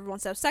 and now she never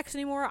wants to have sex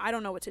anymore. I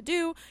don't know what to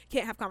do.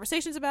 Can't have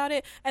conversations about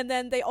it. And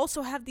then they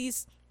also have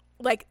these,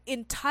 like,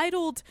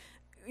 entitled,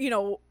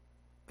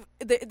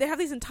 they have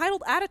these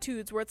entitled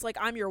attitudes where it's like,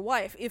 I'm your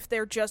wife, if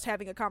they're just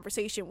having a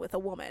conversation with a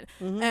woman.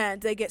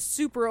 And they get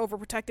super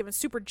overprotective and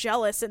super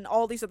jealous, and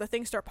all these other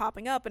things start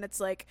popping up, and it's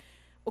like,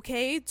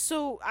 okay,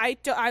 so I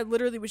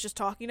literally was just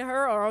talking to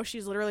her, or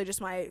she's literally just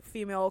my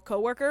female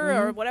coworker,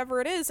 or whatever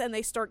it is, and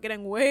they start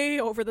getting way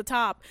over the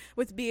top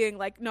with being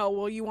like, no,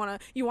 well, you wanna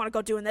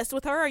go doing this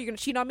with her? Are you gonna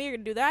cheat on me? Are you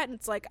gonna do that? And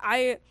it's like,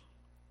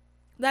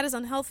 that is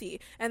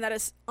unhealthy, and that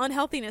is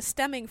unhealthiness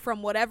stemming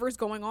from whatever's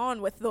going on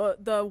with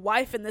the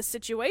wife in this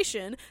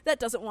situation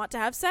that doesn't want to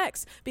have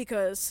sex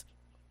because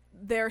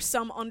there's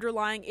some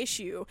underlying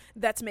issue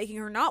that's making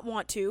her not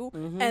want to,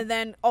 and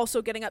then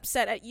also getting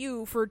upset at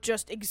you for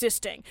just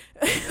existing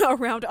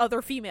around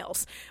other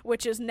females,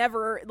 which is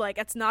never, like,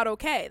 it's not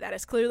okay. That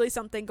is clearly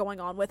something going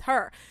on with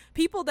her.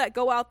 People that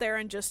go out there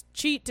and just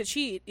cheat to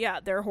cheat, yeah,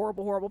 they're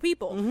horrible, horrible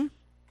people.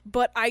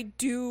 But I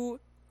do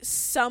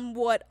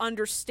somewhat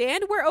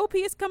understand where OP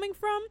is coming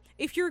from.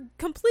 If you're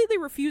completely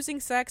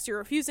refusing sex, you're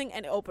refusing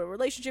an open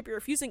relationship, you're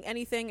refusing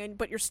anything,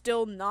 but you're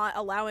still not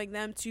allowing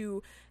them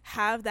to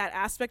have that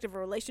aspect of a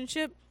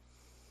relationship,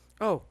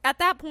 at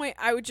that point,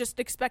 I would just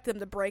expect them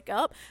to break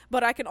up.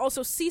 But I can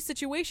also see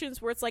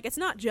situations where it's like, it's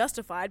not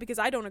justified because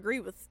I don't agree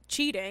with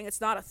cheating.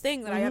 It's not a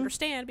thing that I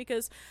understand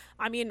because,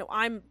 I mean,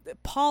 I'm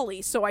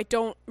poly, so I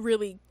don't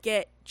really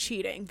get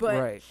cheating.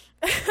 But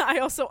I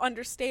also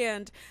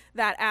understand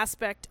that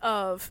aspect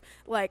of,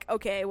 like,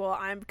 okay, well,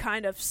 I'm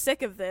kind of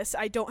sick of this.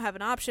 I don't have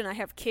an option. I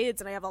have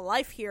kids and I have a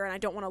life here, and I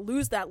don't want to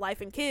lose that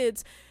life and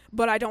kids,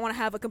 but I don't want to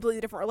have a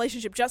completely different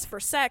relationship just for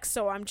sex,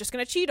 so I'm just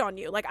going to cheat on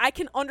you. Like, I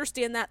can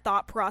understand that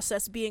thought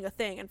process being a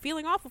thing and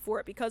feeling awful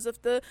for it because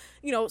of the,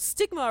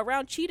 stigma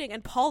around cheating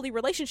and poly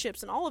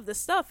relationships and all of this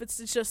stuff. It's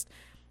just,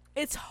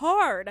 it's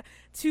hard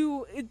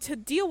to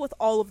deal with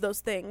all of those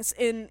things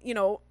in,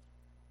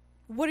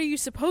 what are you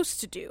supposed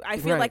to do? I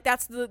feel like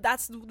that's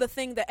the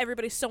thing that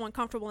everybody's so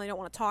uncomfortable and they don't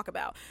want to talk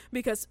about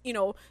because,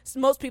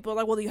 most people are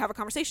like, well, you have a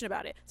conversation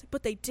about it. It's like,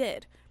 but they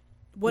did.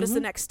 What is the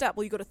next step?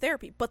 Well, you go to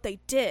therapy, but they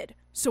did.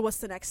 So what's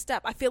the next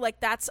step? I feel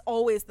like that's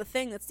always the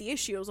thing that's the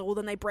issue. Is, well,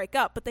 then they break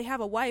up, but they have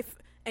a wife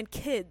and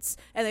kids,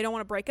 and they don't want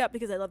to break up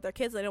because they love their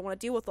kids. They don't want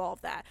to deal with all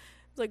of that.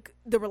 Like,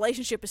 the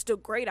relationship is still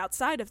great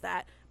outside of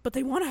that, but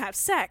they want to have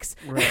sex.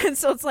 And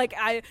so it's like,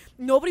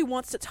 nobody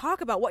wants to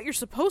talk about what you're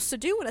supposed to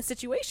do in a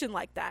situation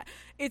like that.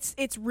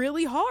 It's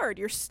really hard.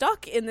 You're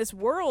stuck in this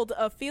world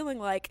of feeling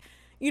like,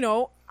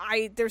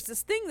 there's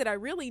this thing that I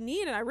really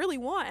need and I really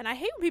want, and I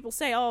hate when people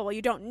say, "Oh, well,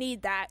 you don't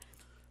need that."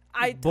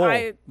 I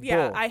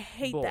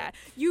hate that.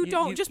 You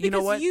don't just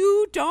because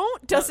you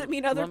don't doesn't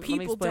mean other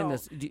people don't. Let me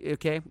explain this.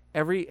 Okay,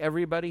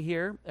 everybody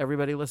here,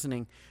 everybody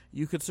listening,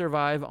 you could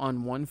survive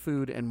on one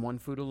food and one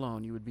food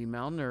alone. You would be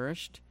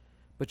malnourished,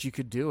 but you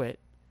could do it.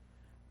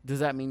 Does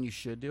that mean you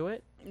should do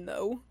it?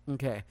 No.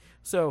 Okay.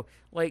 So,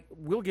 like,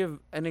 we'll give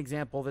an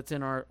example that's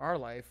in our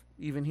life,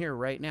 even here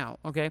right now.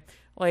 Okay.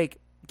 Like,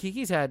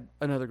 Kiki's had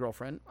another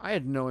girlfriend I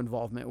had no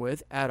involvement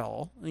with at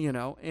all,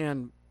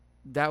 and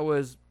that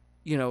was,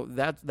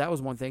 that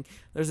was one thing.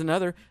 There's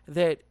another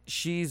that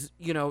she's,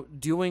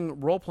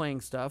 doing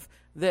role-playing stuff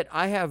that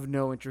I have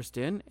no interest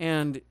in,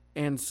 and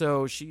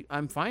so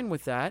I'm fine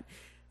with that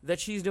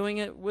she's doing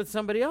it with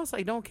somebody else.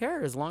 I don't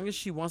care. As long as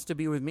she wants to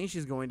be with me,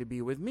 she's going to be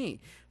with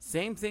me.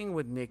 Same thing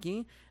with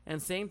Nikki,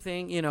 and same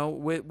thing,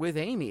 with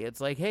Amy.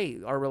 It's like,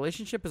 hey, our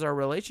relationship is our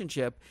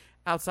relationship.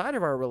 Outside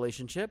of our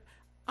relationship,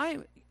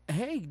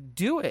 hey,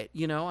 do it.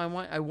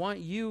 I want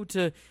you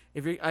to,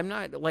 I'm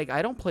not, like,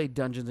 I don't play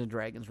Dungeons and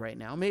Dragons right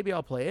now. Maybe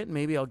I'll play it.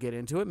 Maybe I'll get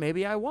into it.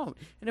 Maybe I won't.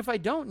 And if I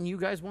don't and you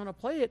guys want to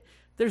play it,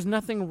 there's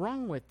nothing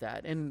wrong with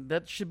that. And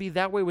that should be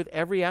that way with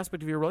every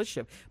aspect of your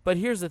relationship. But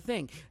here's the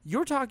thing.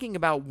 You're talking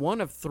about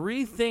one of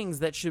 3 things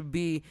that should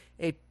be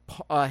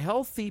a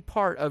healthy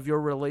part of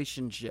your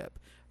relationship,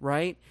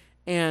 right?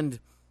 And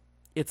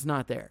it's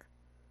not there.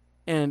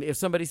 And if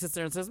somebody sits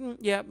there and says,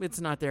 yeah,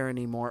 it's not there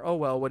anymore. Oh,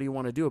 well, what do you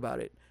want to do about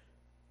it?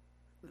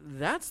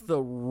 That's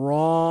the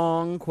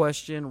wrong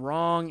question,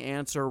 wrong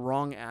answer,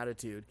 wrong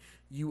attitude.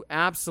 You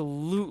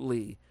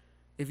absolutely,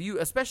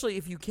 especially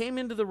if you came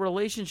into the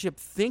relationship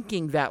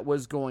thinking that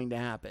was going to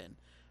happen,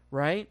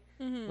 right?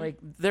 Mm-hmm. Like,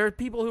 there are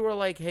people who are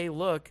like, hey,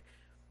 look,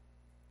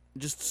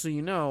 just so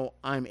you know,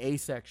 I'm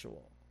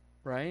asexual,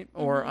 right?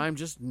 Mm-hmm. Or I'm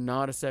just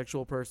not a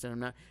sexual person. I'm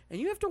not, and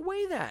you have to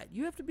weigh that.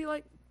 You have to be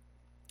like,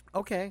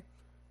 okay,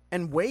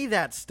 and weigh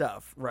that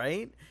stuff,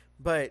 right?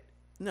 But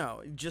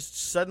no,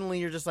 just suddenly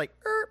you're just like,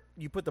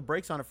 you put the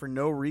brakes on it for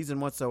no reason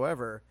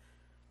whatsoever.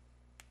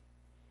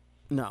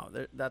 No,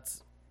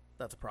 that's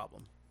a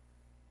problem.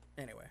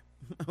 Anyway,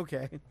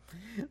 okay.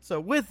 So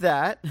with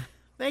that,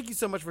 thank you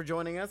so much for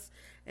joining us.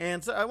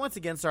 And so once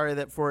again, sorry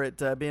for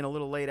it being a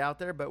little late out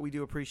there, but we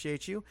do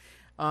appreciate you.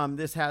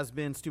 This has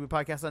been Stupid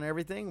Podcast on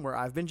Everything, where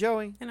I've been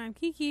Joey. And I'm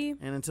Kiki.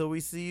 And until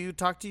we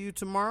talk to you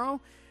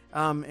tomorrow,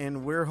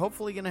 and we're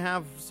hopefully going to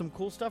have some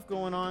cool stuff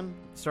going on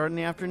starting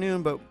in the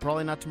afternoon, but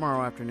probably not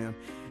tomorrow afternoon.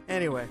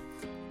 Anyway,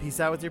 peace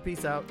out with your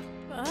peace out.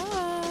 Bye.